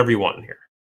can put whatever you want in here.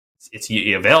 It's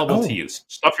available to use.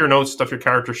 Stuff your notes, stuff your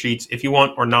character sheets, if you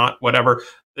want or not, whatever.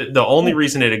 The only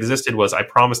reason it existed was I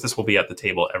promised this will be at the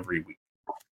table every week.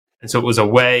 And so it was a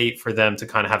way for them to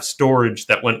kind of have storage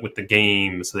that went with the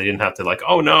game. So they didn't have to like,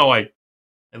 oh no, I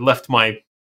left my,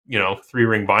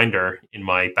 3-ring binder in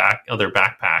my other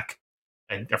backpack.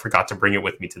 I forgot to bring it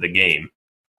with me to the game.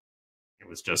 It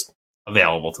was just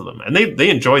available to them. And they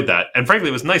enjoyed that. And frankly,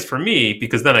 it was nice for me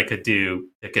because then I could do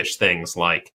dickish things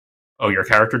like, oh, your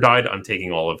character died. I'm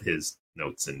taking all of his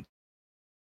notes and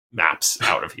maps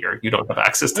out of here. You don't have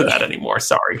access to that anymore.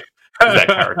 Sorry. That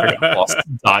character got lost,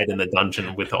 died in the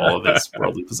dungeon with all of his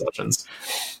worldly possessions.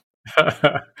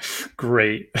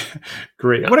 Great.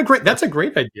 Yeah. That's a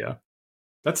great idea.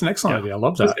 That's an excellent idea. I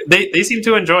love that. They seem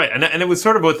to enjoy it. And it was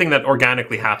sort of a thing that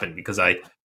organically happened because I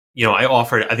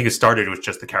offered, I think it started with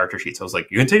just the character sheets. I was like,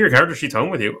 you can take your character sheets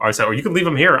home with you. I said, or you can leave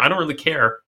them here. I don't really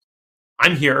care.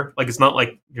 I'm here. Like, it's not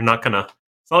like you're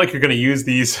going to use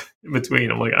these in between.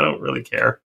 I'm like, I don't really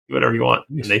care. Do whatever you want.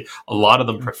 And a lot of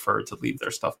them prefer to leave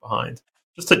their stuff behind.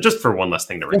 Just for one less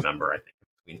thing to remember, I think,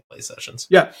 between play sessions.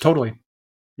 Yeah, totally.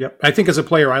 Yep. I think as a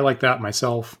player, I like that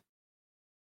myself.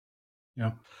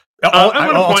 Yeah. I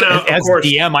want to point out, as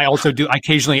DM, I also do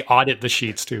occasionally audit the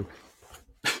sheets too.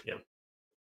 Yeah.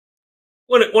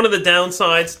 One of the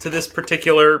downsides to this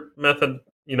particular method,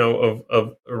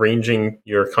 of arranging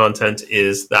your content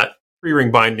is that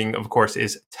 3-ring binding, of course,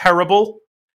 is terrible,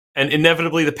 and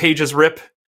inevitably the pages rip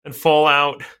and fall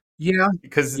out. Yeah,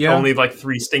 because it's only like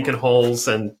 3 stinking holes,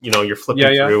 and you're flipping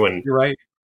through, and you're right.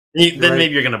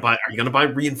 Maybe you're gonna buy. Are you gonna buy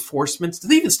reinforcements? Do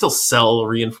they even still sell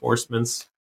reinforcements?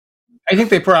 I think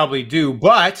they probably do,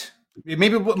 but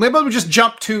maybe we'll just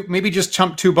jump 2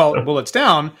 bullets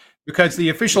down, because the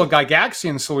official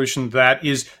Gygaxian solution to that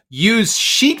is use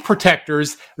sheet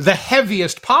protectors the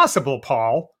heaviest possible,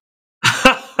 Paul.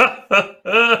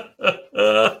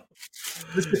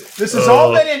 This is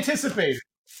all been anticipated.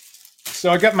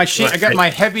 So I got my sheet. I got my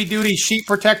heavy-duty sheet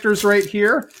protectors right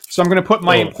here. So I'm going to put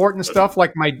my important stuff,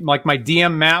 like my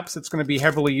DM maps. It's going to be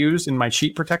heavily used in my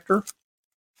sheet protector.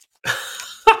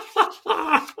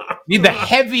 Need the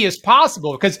heaviest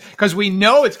possible because we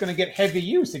know it's going to get heavy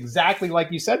use, exactly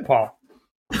like you said, Paul.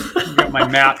 You got my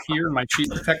map here and my sheet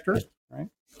protector, right?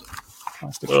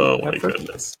 My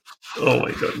goodness. Oh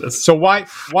my goodness. So why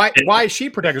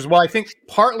sheet protectors? Well, I think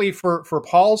partly for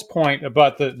Paul's point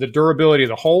about the durability of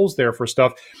the holes there for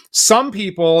stuff. Some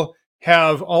people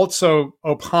have also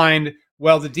opined,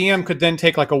 well, the DM could then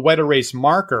take like a wet erase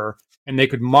marker and they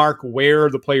could mark where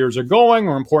the players are going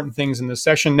or important things in the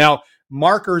session. Now,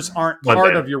 markers aren't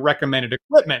part of your recommended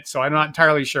equipment, so I'm not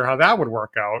entirely sure how that would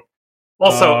work out.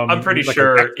 Also, I'm pretty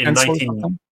sure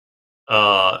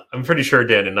I'm pretty sure,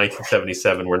 Dan, in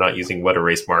 1977, we're not using wet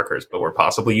erase markers, but we're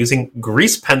possibly using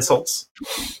grease pencils.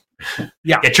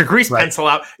 Yeah. Get your grease pencil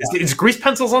out. Is grease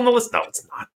pencils on the list? No, it's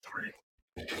not.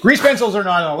 Grease pencils are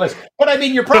not on the list. But, I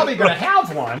mean, you're probably going to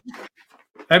have one.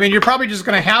 I mean, you're probably just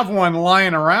going to have one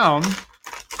lying around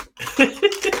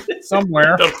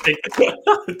somewhere.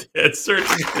 Dan,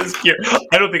 searching his gear.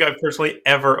 I don't think I've personally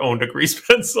ever owned a grease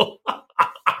pencil.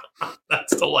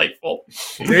 That's delightful.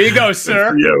 There you go,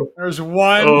 sir. There's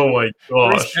one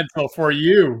grease pencil for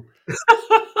you.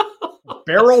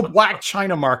 Barrel black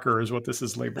China marker is what this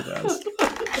is labeled as.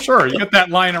 Sure, you get that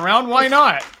lying around. Why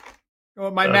not? Go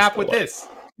with my map with this.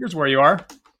 Here's where you are.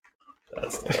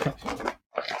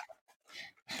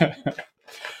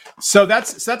 So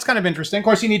that's kind of interesting. Of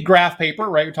course, you need graph paper,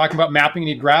 right? We're talking about mapping.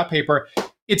 You need graph paper.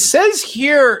 It says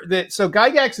here that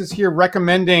Gygax is here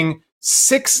recommending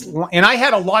 6, and I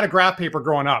had a lot of graph paper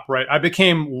growing up, right? I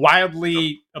became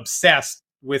wildly obsessed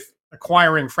with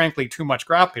acquiring, frankly, too much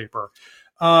graph paper.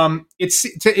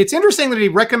 It's interesting that he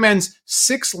recommends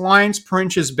 6 lines per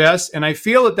inch is best, and I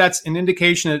feel that that's an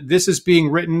indication that this is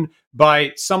being written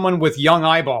by someone with young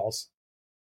eyeballs.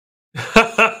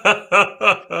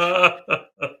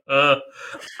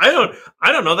 I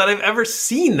don't know that I've ever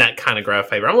seen that kind of graph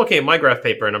paper. I'm looking at my graph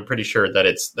paper, and I'm pretty sure that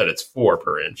it's 4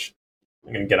 per inch.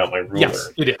 I'm going to get out my ruler.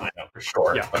 Yes, it is. I know for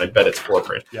sure, yeah. But I bet it's 4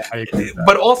 per inch. Yeah, I agree with that.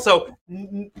 But also,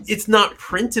 it's not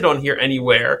printed on here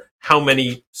anywhere how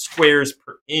many squares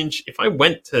per inch. If I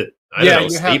went to,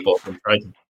 Staples and tried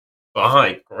to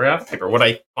buy graph paper, would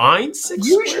I find 6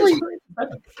 usually squares per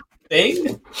inch?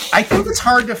 Thing? I think it's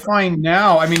hard to find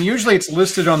now. I mean, usually it's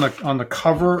listed on the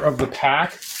cover of the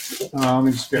pack. Let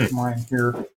me just get mine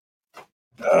here.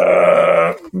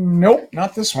 Nope,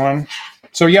 not this one.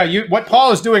 So yeah, what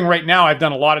Paul is doing right now, I've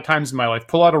done a lot of times in my life.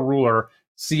 Pull out a ruler,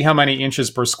 see how many inches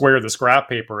per square this graph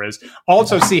paper is.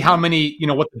 Also see how many,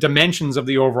 what the dimensions of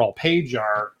the overall page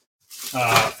are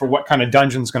for what kind of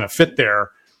dungeon's going to fit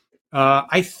there.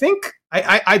 I think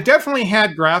I definitely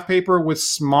had graph paper with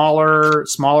smaller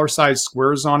size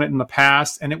squares on it in the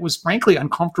past, and it was frankly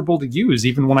uncomfortable to use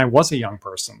even when I was a young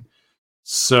person.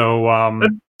 So I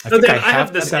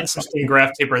have this interesting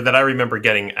graph paper that I remember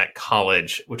getting at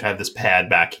college, which I have this pad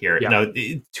back here. Yeah. Now,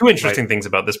 2 interesting things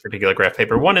about this particular graph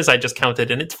paper. One is I just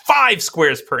counted, and it's 5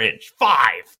 squares per inch. 5.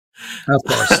 Of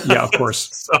course, yeah, of course.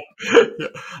 So, yeah.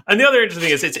 And the other interesting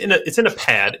thing is it's in a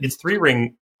pad. It's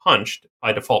 3-ring punched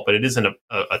by default, but it isn't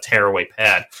a tearaway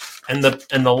pad. And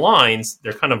the lines,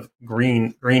 they're kind of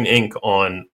green ink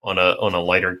on a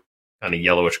lighter kind of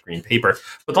yellowish green paper.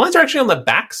 But the lines are actually on the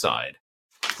back side,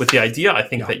 with the idea, I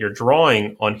think, that you're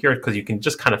drawing on here because you can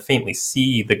just kind of faintly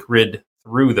see the grid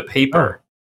through the paper.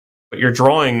 But you're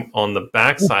drawing on the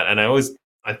back side, and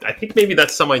I think maybe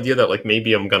that's some idea that like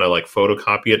maybe I'm gonna like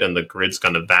photocopy it and the grid's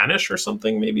gonna vanish or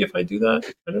something. Maybe if I do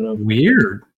that, I don't know.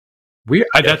 Weird.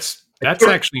 That's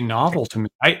actually novel to me.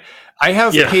 I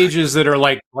have pages that are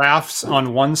like graphs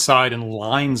on one side and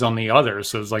lines on the other.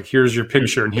 So it's like, here's your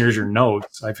picture and here's your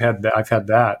notes. I've had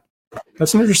that.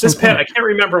 That's an interesting. This pen, I can't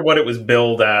remember what it was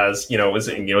billed as.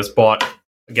 It was bought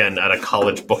again at a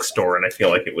college bookstore, and I feel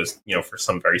like it was for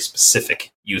some very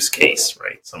specific use case,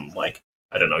 right? Some like,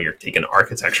 I don't know, you're taking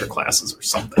architecture classes or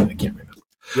something. I can't remember.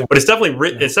 Yeah. But it's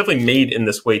definitely made in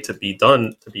this way to be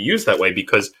used that way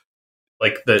because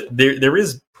like there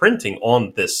is printing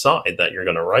on this side that you're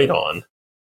going to write on.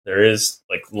 There is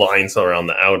like lines around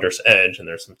the outer edge, and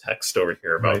there's some text over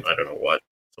here about I don't know what,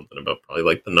 something about probably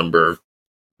like the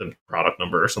product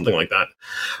number or something like that.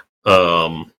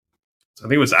 So I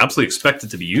think it was absolutely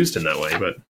expected to be used in that way,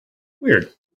 but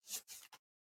weird.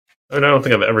 I don't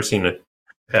think I've ever seen a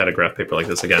pad of graph paper like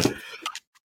this again.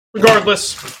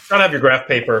 Regardless, gotta have your graph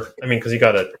paper. I mean, because you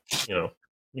gotta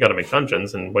make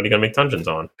dungeons, and what are you gonna make dungeons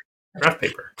on? Graph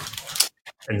paper.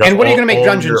 And what are you gonna make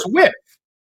dungeons with?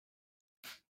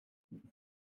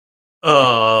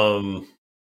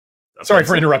 Sorry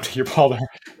for interrupting you, Paul.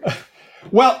 There.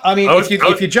 Well, I mean,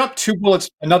 if you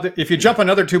jump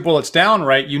another 2 bullets down,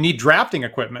 right, you need drafting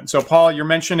equipment. So, Paul, you're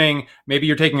mentioning maybe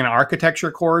you're taking an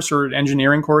architecture course or an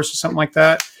engineering course or something like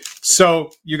that.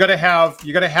 So you got to have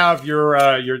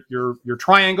your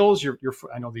triangles. Your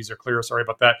I know these are clear. Sorry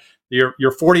about that.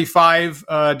 Your 45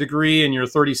 degree and your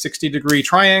 30-60 degree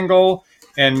triangle,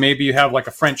 and maybe you have like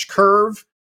a French curve.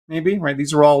 Maybe, right?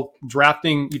 These are all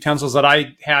drafting utensils that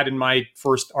I had in my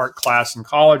first art class in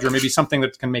college, or maybe something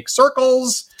that can make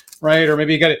circles, right? Or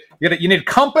maybe you need a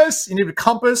compass. You need a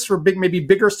compass for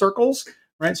bigger circles,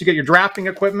 right? So you get your drafting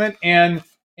equipment, and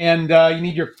you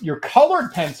need your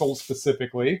colored pencils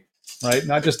specifically, right?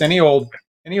 Not just any old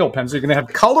pencil. You're going to have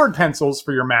colored pencils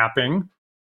for your mapping.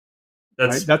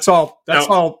 That's all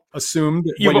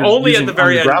assumed. You've only at the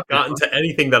very end gotten to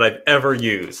anything that I've ever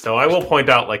used. So I will point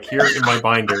out, like here in my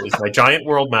binder is my giant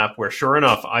world map where, sure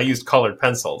enough, I used colored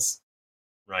pencils.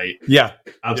 Right? Yeah.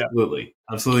 Absolutely.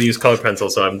 Yeah. Absolutely use colored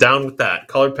pencils. So I'm down with that.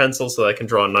 Colored pencils so I can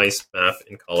draw a nice map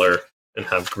in color and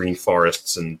have green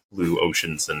forests and blue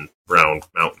oceans and brown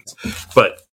mountains.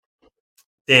 But,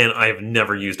 Dan, I have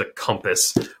never used a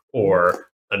compass or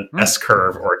an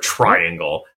S-curve or a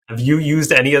triangle. Have you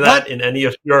used any of that in any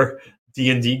of your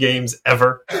D&D games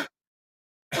ever?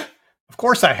 Of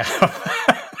course I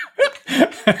have.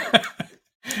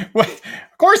 Well,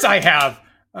 of course I have.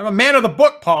 I'm a man of the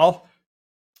book, Paul.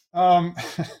 The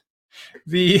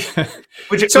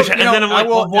And then I'm like,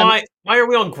 well, why are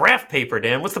we on graph paper,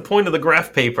 Dan? What's the point of the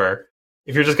graph paper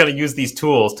if you're just going to use these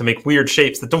tools to make weird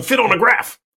shapes that don't fit on a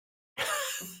graph?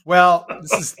 Well,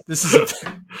 this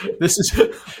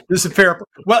is a fair.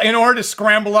 Well, in order to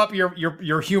scramble up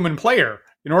your human player,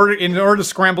 in order to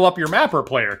scramble up your mapper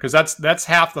player, because that's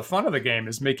half the fun of the game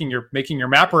is making your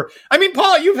mapper. I mean,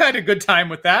 Paul, you've had a good time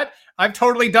with that. I've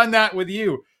totally done that with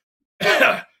you.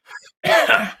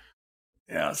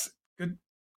 Yes, good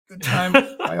time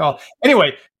by all.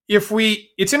 Anyway,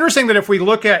 it's interesting that if we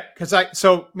look at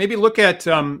maybe look at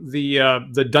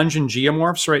the dungeon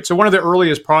geomorphs, right? So one of the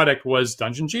earliest product was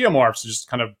dungeon geomorphs, just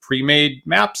kind of pre-made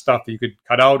map stuff that you could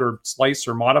cut out or slice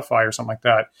or modify or something like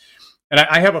that. And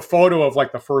I have a photo of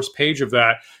like the first page of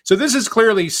that. So this is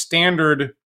clearly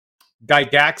standard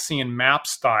Gygaxian map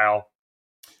style.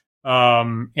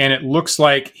 And it looks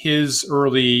like his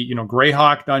early,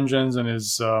 Greyhawk dungeons and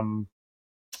his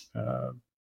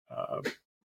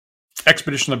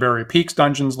Expedition of the Barrier Peaks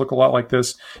dungeons look a lot like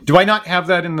this. Do I not have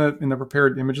that in the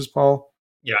prepared images, Paul?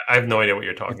 Yeah, I have no idea what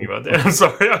you're talking about there. I'm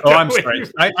sorry. I'm sorry.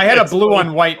 I had a blue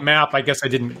on white map. I guess I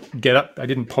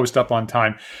didn't post up on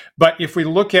time. But if we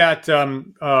look at,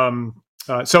 so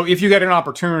if you get an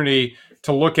opportunity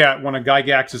to look at one of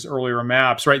Gygax's earlier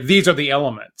maps, right? These are the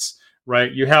elements,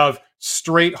 right? You have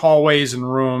straight hallways and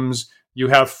rooms. You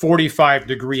have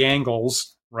 45-degree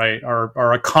angles, right?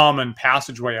 Are a common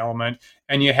passageway element,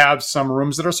 and you have some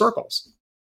rooms that are circles.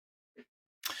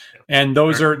 And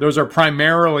those are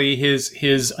primarily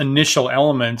his initial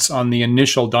elements on the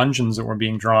initial dungeons that were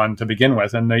being drawn to begin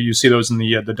with, and you see those in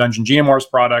the Dungeon Geomorphs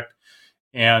product,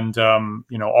 and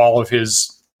all of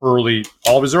his early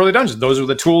dungeons. Those are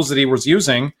the tools that he was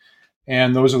using,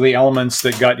 and those are the elements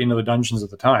that got into the dungeons at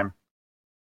the time.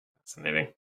 Fascinating.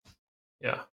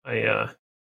 Yeah,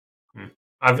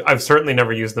 I've certainly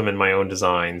never used them in my own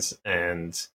designs,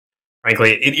 and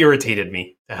frankly, it irritated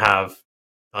me to have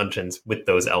dungeons with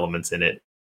those elements in it.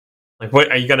 Like,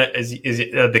 what are you gonna? Is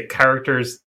the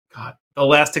characters? God, the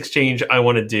last exchange I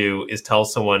want to do is tell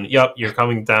someone, "Yep, you're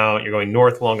coming down. You're going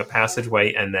north along a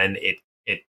passageway, and then it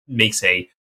makes a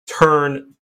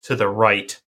turn to the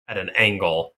right at an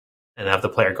angle," and have the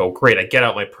player go, "Great, I get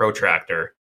out my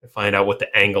protractor and find out what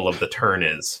the angle of the turn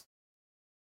is."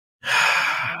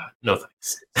 No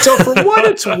thanks. So for what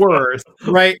it's worth,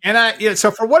 right? And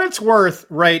so for what it's worth,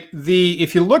 right?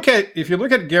 If you look at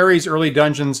Gary's early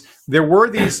dungeons, there were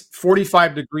these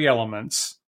 45-degree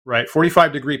elements, right?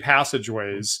 45-degree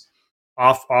passageways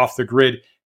off the grid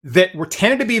that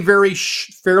tended to be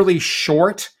fairly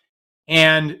short,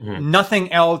 and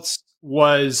nothing else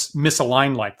was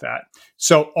misaligned like that.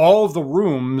 So all of the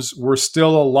rooms were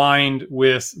still aligned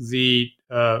with the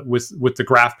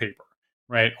graph paper.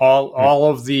 Right. All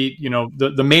of the,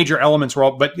 the major elements were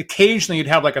all, but occasionally you'd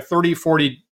have like a 30,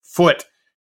 40 foot,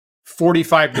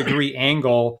 45-degree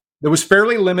angle that was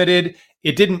fairly limited.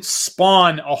 It didn't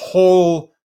spawn a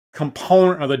whole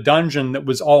component of the dungeon that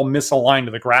was all misaligned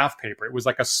to the graph paper. It was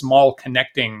like a small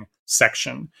connecting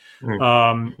section.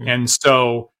 And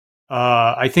so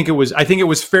I think it was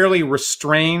fairly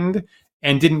restrained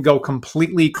and didn't go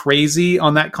completely crazy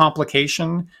on that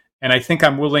complication. And I think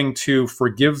I'm willing to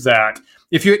forgive that.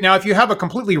 If you have a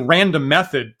completely random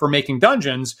method for making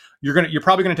dungeons, you're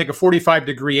probably going to take a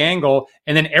 45-degree angle,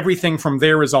 and then everything from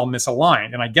there is all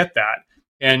misaligned. And I get that.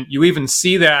 And you even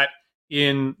see that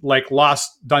in like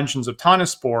Lost Dungeons of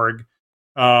Tannisborg.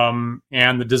 And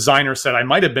the designer said I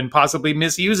might have been possibly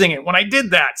misusing it when I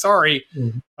did that. Sorry.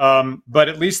 But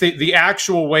at least the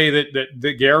actual way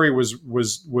that Gary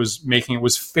was making it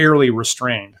was fairly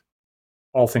restrained.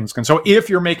 All things considered. So if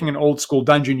you're making an old school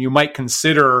dungeon, you might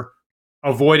consider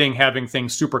avoiding having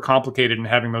things super complicated and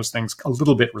having those things a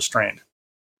little bit restrained.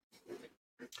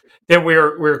 Yeah,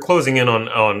 we're closing in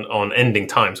on ending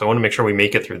time, so I want to make sure we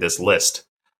make it through this list.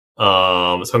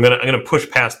 So I'm gonna push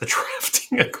past the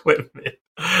drafting equipment,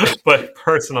 but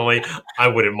personally, I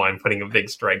wouldn't mind putting a big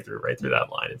strike through right through that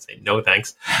line and say no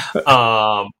thanks.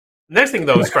 Next thing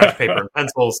though is scratch paper and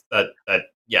pencils. That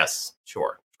yes,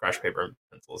 sure. Scratch paper and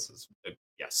pencils is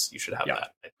yes, you should have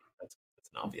that. I think that's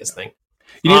an obvious thing.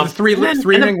 You need the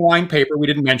three-ring line paper we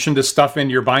didn't mention to stuff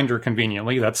into your binder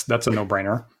conveniently. That's a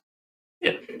no-brainer.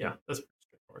 Yeah, that's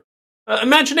straightforward.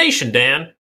 Imagination,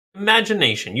 Dan.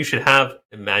 Imagination. You should have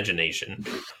imagination.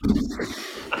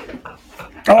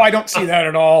 Oh, I don't see that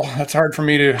at all. That's hard for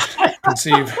me to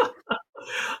conceive.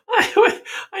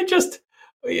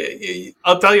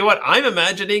 I'll tell you what I'm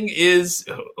imagining is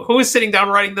who is sitting down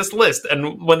writing this list,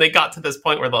 and when they got to this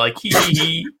point where they're like, hee hee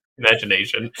hee,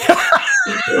 imagination.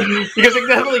 Because it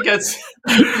definitely gets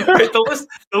right, the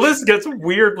list gets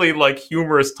weirdly like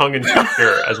humorous tongue in cheek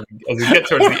here as we get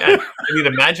towards the end. I need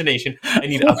imagination. I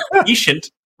need a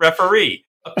patient referee.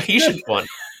 A patient one.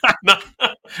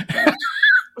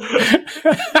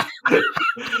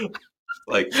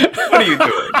 Like, what are you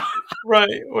doing?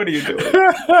 Right? What are you doing?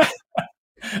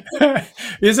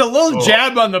 There's a little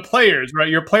jab on the players, right?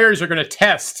 Your players are going to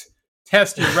test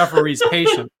your referee's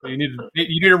patience. You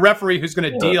need a referee who's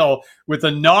going to deal with the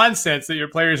nonsense that your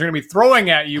players are going to be throwing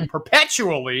at you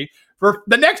perpetually for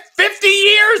the next 50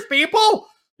 years, people.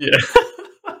 Yeah.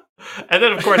 And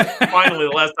then, of course, finally,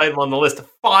 the last item on the list,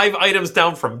 5 items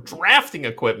down from drafting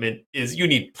equipment, is you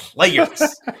need players,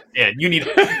 and you need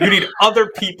other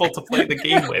people to play the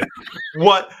game with.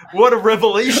 What a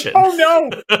revelation! Oh no!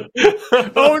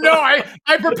 Oh no! I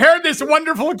prepared this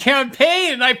wonderful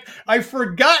campaign, and I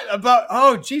forgot about.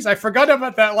 Oh geez, I forgot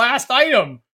about that last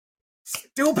item.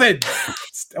 Stupid.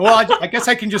 Well, I guess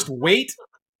I can just wait.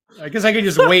 I guess I can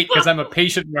just wait because I'm a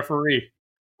patient referee.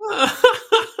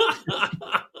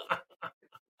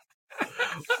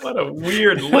 What a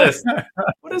weird list.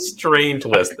 What a strange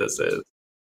list this is.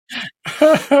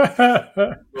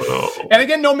 And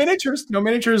again, no miniatures in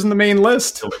the main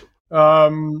list,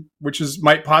 which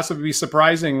might possibly be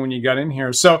surprising when you got in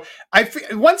here. So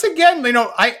once again,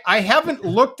 I haven't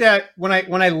looked at when I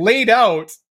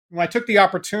took the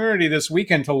opportunity this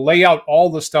weekend to lay out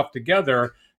all the stuff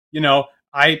together,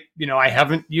 I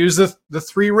haven't used the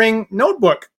 3-ring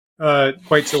notebook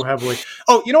quite so heavily.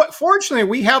 Oh, you know what? Fortunately,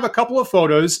 we have a couple of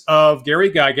photos of Gary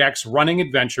Gygax running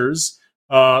adventures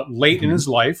late in his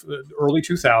life, early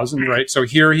 2000, right? So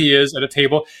here he is at a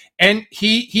table, and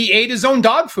he ate his own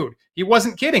dog food. He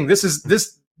wasn't kidding.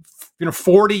 This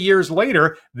 40 years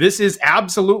later, this is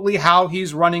absolutely how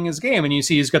he's running his game. And you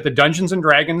see, he's got the Dungeons and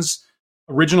Dragons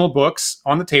original books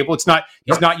on the table. He's not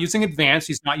using advanced.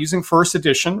 He's not using first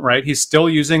edition, right? He's still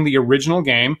using the original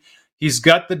game. He's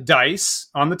got the dice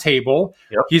on the table.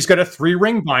 Yep. He's got a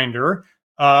 3-ring binder.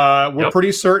 We're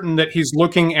pretty certain that he's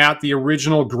looking at the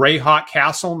original Greyhawk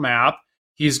Castle map.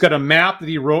 He's got a map that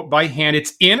he wrote by hand.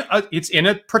 It's in a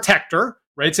protector,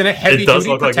 right? It's in a heavy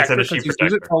duty protector because he's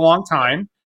used it for a long time.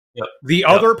 Yep. The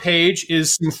other page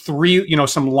is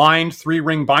some lined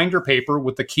 3-ring binder paper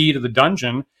with the key to the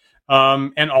dungeon.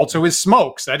 And also his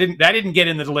smokes. That didn't get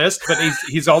in the list, but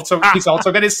he's also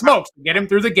got his smokes to get him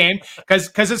through the game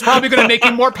because it's probably going to make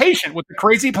him more patient with the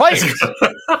crazy players,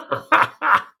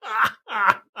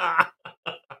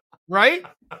 right?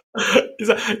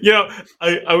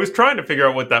 I was trying to figure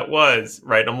out what that was.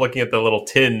 Right, I'm looking at the little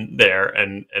tin there,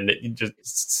 and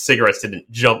cigarettes didn't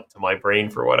jump to my brain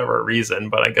for whatever reason,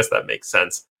 but I guess that makes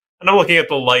sense. And I'm looking at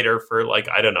the lighter for, like,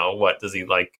 I don't know, what does he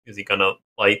like? Is he going to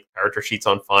light character sheets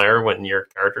on fire when your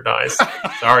character dies?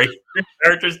 Sorry, your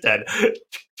character's dead.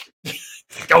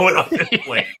 Going up in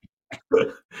flame.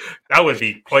 That would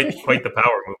be quite the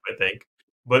power move, I think.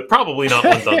 But probably not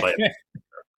one done by a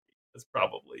It's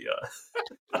probably...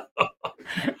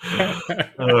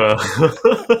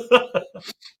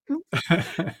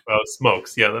 Well,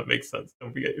 smokes. Yeah, that makes sense.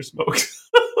 Don't forget your smokes.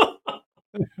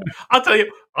 I'll tell you,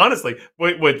 honestly,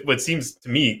 what seems to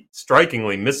me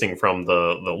strikingly missing from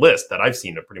the list that I've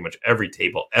seen at pretty much every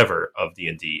table ever of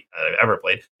D&D I've ever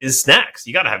played is snacks.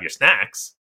 You got to have your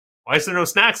snacks. Why is there no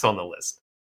snacks on the list?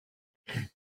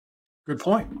 Good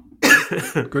point.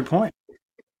 Good point.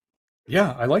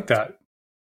 Yeah, I like that.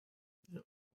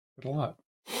 A lot.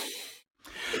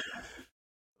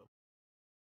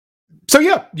 So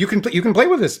yeah, you can play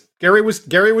with this. Gary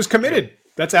was committed.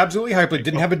 That's absolutely how I played.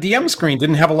 Didn't have a DM screen.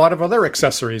 Didn't have a lot of other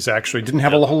accessories. Actually, didn't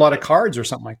have a whole lot of cards or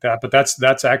something like that. But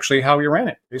that's actually how we ran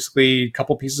it. Basically, a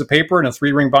couple pieces of paper and a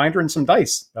 3-ring binder and some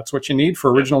dice. That's what you need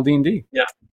for original D&D. Yeah.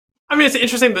 I mean, it's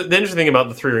interesting. The interesting thing about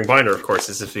the 3-ring binder, of course,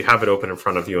 is if you have it open in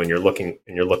front of you and you're looking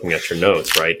at your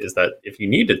notes, right? Is that if you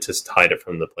needed to hide it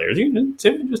from the players, you can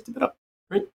just dip it up,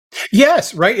 right?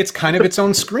 Yes, right. It's kind of its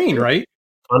own screen, right?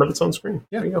 Kind of its own screen.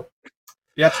 Yeah. There you go.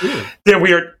 Yeah, absolutely. Yeah,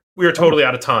 we are totally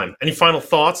out of time. Any final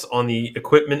thoughts on the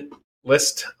equipment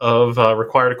list of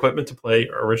required equipment to play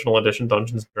original edition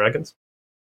Dungeons and Dragons?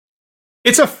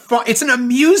 It's an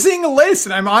amusing list,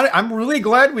 and I'm really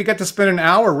glad we got to spend an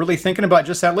hour really thinking about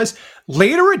just that list.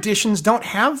 Later editions don't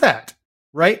have that,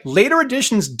 right? Later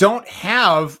editions don't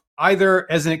have either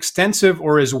as an extensive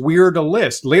or as weird a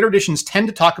list. Later editions tend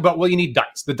to talk about, well, you need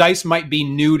dice. The dice might be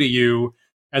new to you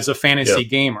as a fantasy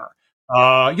gamer.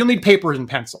 You'll need papers and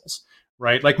pencils,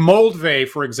 right? Like Moldvay,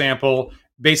 for example,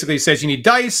 basically says you need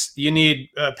dice, you need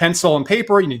pencil and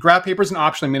paper, you need graph papers, and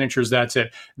optionally miniatures. That's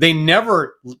it. They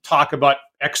never talk about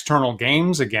external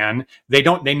games again.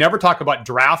 They never talk about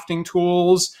drafting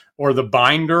tools or the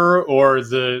binder or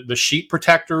the sheet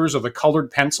protectors or the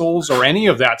colored pencils or any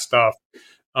of that stuff.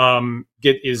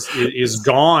 Is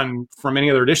gone from any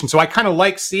other edition. So I kind of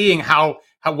like seeing how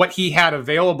what he had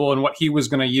available and what he was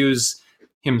going to use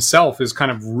himself is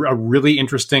kind of a really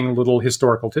interesting little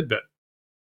historical tidbit.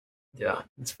 Yeah,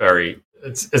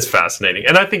 it's fascinating.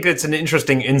 And I think it's an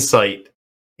interesting insight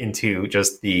into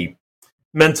just the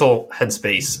mental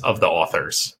headspace of the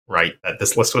authors, right? That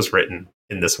this list was written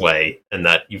in this way, and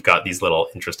that you've got these little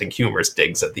interesting humorous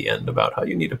digs at the end about how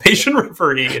you need a patient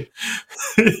referee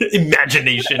and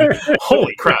imagination.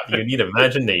 Holy crap, you need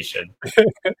imagination.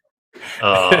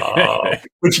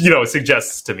 Which,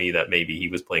 suggests to me that maybe he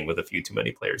was playing with a few too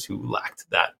many players who lacked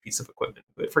that piece of equipment,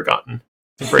 who had forgotten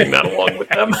to bring that along with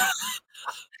them.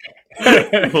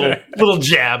 little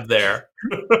jab there.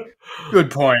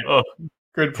 Good point. Oh.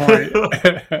 Good point.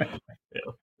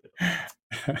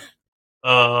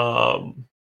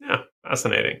 Yeah,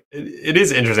 fascinating. It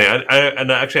is interesting.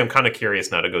 And actually, I'm kind of curious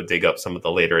now to go dig up some of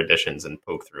the later editions and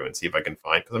poke through and see if I can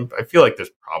find, because I feel like there's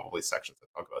probably sections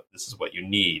that talk about this is what you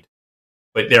need,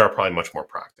 but there are probably much more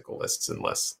practical lists and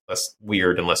less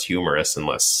weird and less humorous and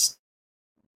less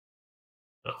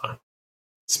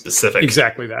specific.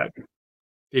 Exactly that.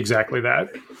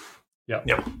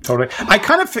 Yeah, totally. I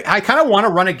kind of want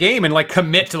to run a game and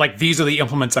commit to these are the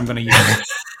implements I'm going to use.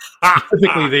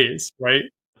 Specifically these, right?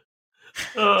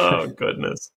 Oh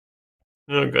goodness.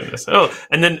 Oh,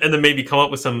 and then maybe come up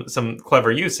with some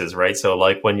clever uses, right? So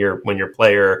when your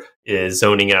player is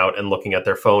zoning out and looking at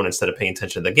their phone instead of paying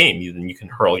attention to the game, then you can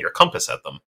hurl your compass at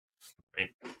them. Right?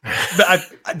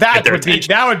 That would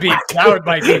be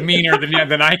meaner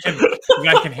than I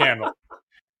can handle.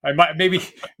 I might maybe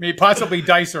possibly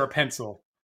dice or a pencil.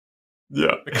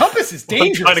 Yeah, the compass is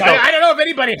dangerous. I don't know if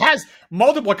anybody has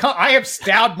multiple. I have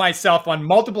stabbed myself on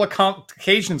multiple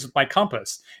occasions with my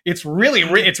compass. It's really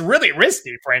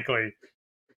risky, frankly.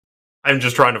 I'm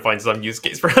just trying to find some use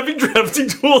case for having drafting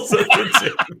tools at the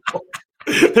table.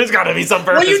 There's got to be some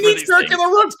purpose. Well, you need circular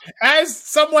rooms, as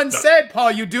someone said,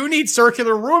 Paul. You do need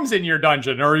circular rooms in your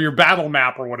dungeon or your battle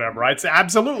map or whatever. I'd say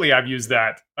absolutely. I've used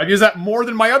that. I've used that more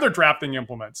than my other drafting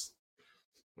implements.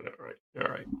 All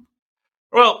right.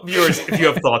 Well, viewers, if you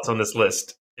have thoughts on this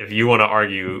list, if you want to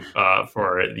argue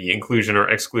for the inclusion or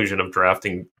exclusion of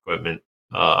drafting equipment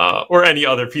or any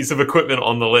other piece of equipment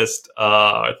on the list,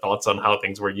 thoughts on how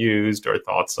things were used, or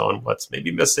thoughts on what's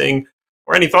maybe missing,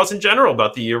 or any thoughts in general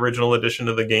about the original edition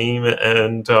of the game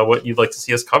and what you'd like to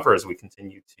see us cover as we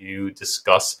continue to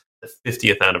discuss the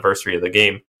 50th anniversary of the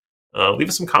game, leave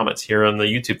us some comments here on the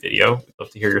YouTube video. We'd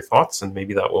love to hear your thoughts, and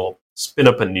maybe that will spin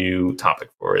up a new topic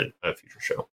for a future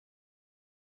show.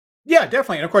 Yeah,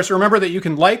 definitely. And of course, remember that you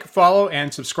can follow,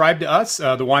 and subscribe to us,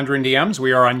 the Wandering DMs.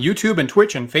 We are on YouTube and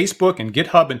Twitch and Facebook and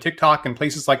GitHub and TikTok and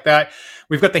places like that.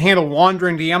 We've got the handle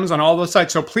Wandering DMs on all those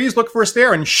sites. So please look for us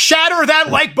there and shatter that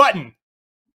like button.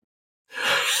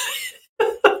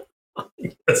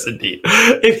 Yes, indeed.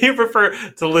 If you prefer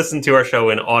to listen to our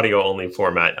show in audio-only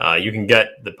format, you can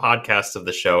get the podcasts of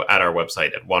the show at our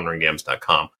website at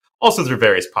wanderingdms.com. Also through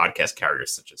various podcast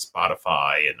carriers such as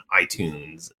Spotify and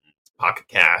iTunes, Pocket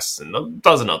Casts, and a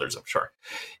dozen others, I'm sure.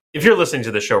 If you're listening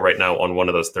to the show right now on one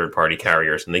of those third-party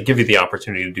carriers and they give you the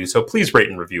opportunity to do so, please rate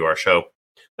and review our show.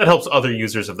 That helps other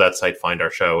users of that site find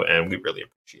our show, and we really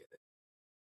appreciate it.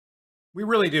 We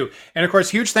really do. And of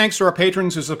course, huge thanks to our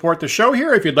patrons who support the show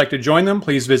here. If you'd like to join them,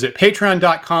 please visit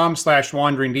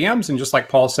patreon.com/wanderingdms. And just like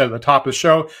Paul said at the top of the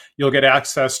show, you'll get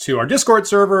access to our Discord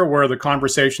server where the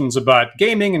conversations about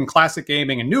gaming and classic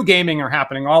gaming and new gaming are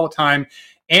happening all the time.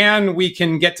 And we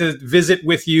can get to visit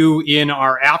with you in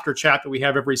our after chat that we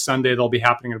have every Sunday. That'll be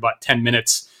happening in about 10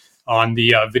 minutes on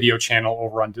the video channel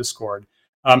over on Discord.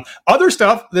 Other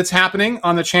stuff that's happening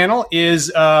on the channel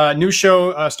is a new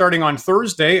show starting on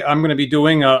Thursday. I'm going to be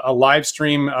doing a live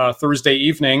stream Thursday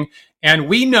evening. And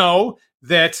we know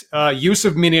that use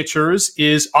of miniatures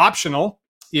is optional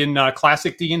in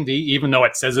classic D&D, even though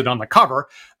it says it on the cover.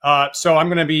 So I'm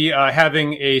going to be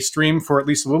having a stream for at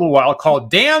least a little while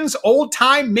called Dan's Old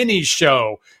Time Minis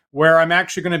Show, where I'm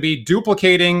actually going to be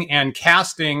duplicating and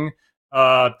casting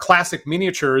classic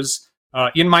miniatures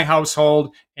in my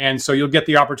household. And so you'll get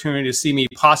the opportunity to see me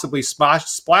possibly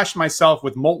splash myself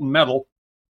with molten metal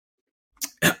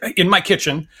in my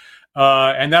kitchen.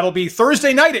 And that'll be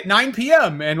Thursday night at 9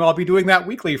 p.m. And I'll be doing that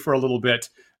weekly for a little bit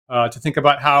to think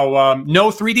about how no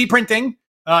 3D printing,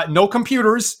 no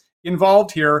computers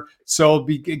involved here. So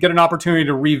get an opportunity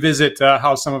to revisit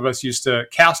how some of us used to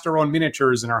cast our own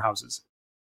miniatures in our houses.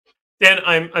 Dan,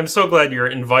 I'm so glad you're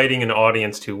inviting an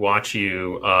audience to watch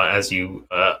you as you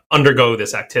undergo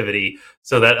this activity,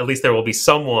 so that at least there will be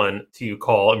someone to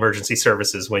call emergency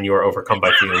services when you are overcome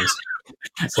by fumes.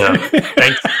 So,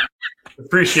 thanks.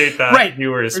 Appreciate that, Right.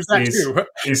 viewers. That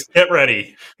Please get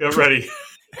ready. Get ready.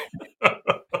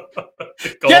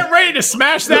 Get ready to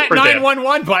smash that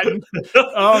 911 button.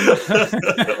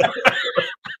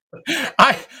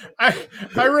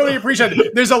 I really appreciate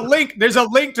it. There's a link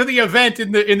to the event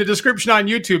in the description on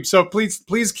YouTube. So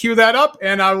please cue that up,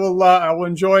 and I will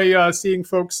enjoy seeing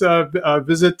folks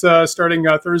visit starting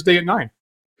Thursday at 9.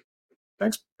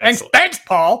 Thanks,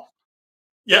 Paul.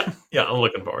 Yeah, I'm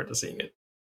looking forward to seeing it.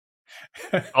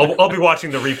 I'll be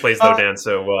watching the replays though, Dan.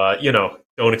 So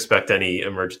don't expect any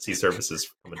emergency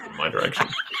services coming in my direction.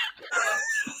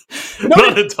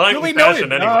 Not in a timely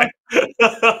fashion, anyway.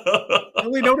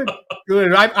 Really noted.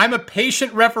 Good. I'm a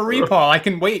patient referee, Paul. I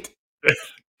can wait.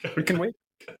 We can wait.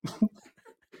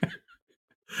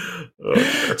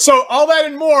 So all that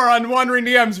and more on Wandering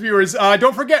DMs, viewers.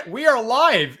 Don't forget, we are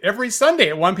live every Sunday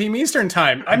at 1 p.m. Eastern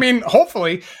Time. I mean,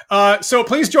 hopefully. So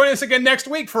please join us again next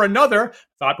week for another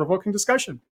thought-provoking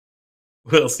discussion.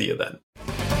 We'll see you then.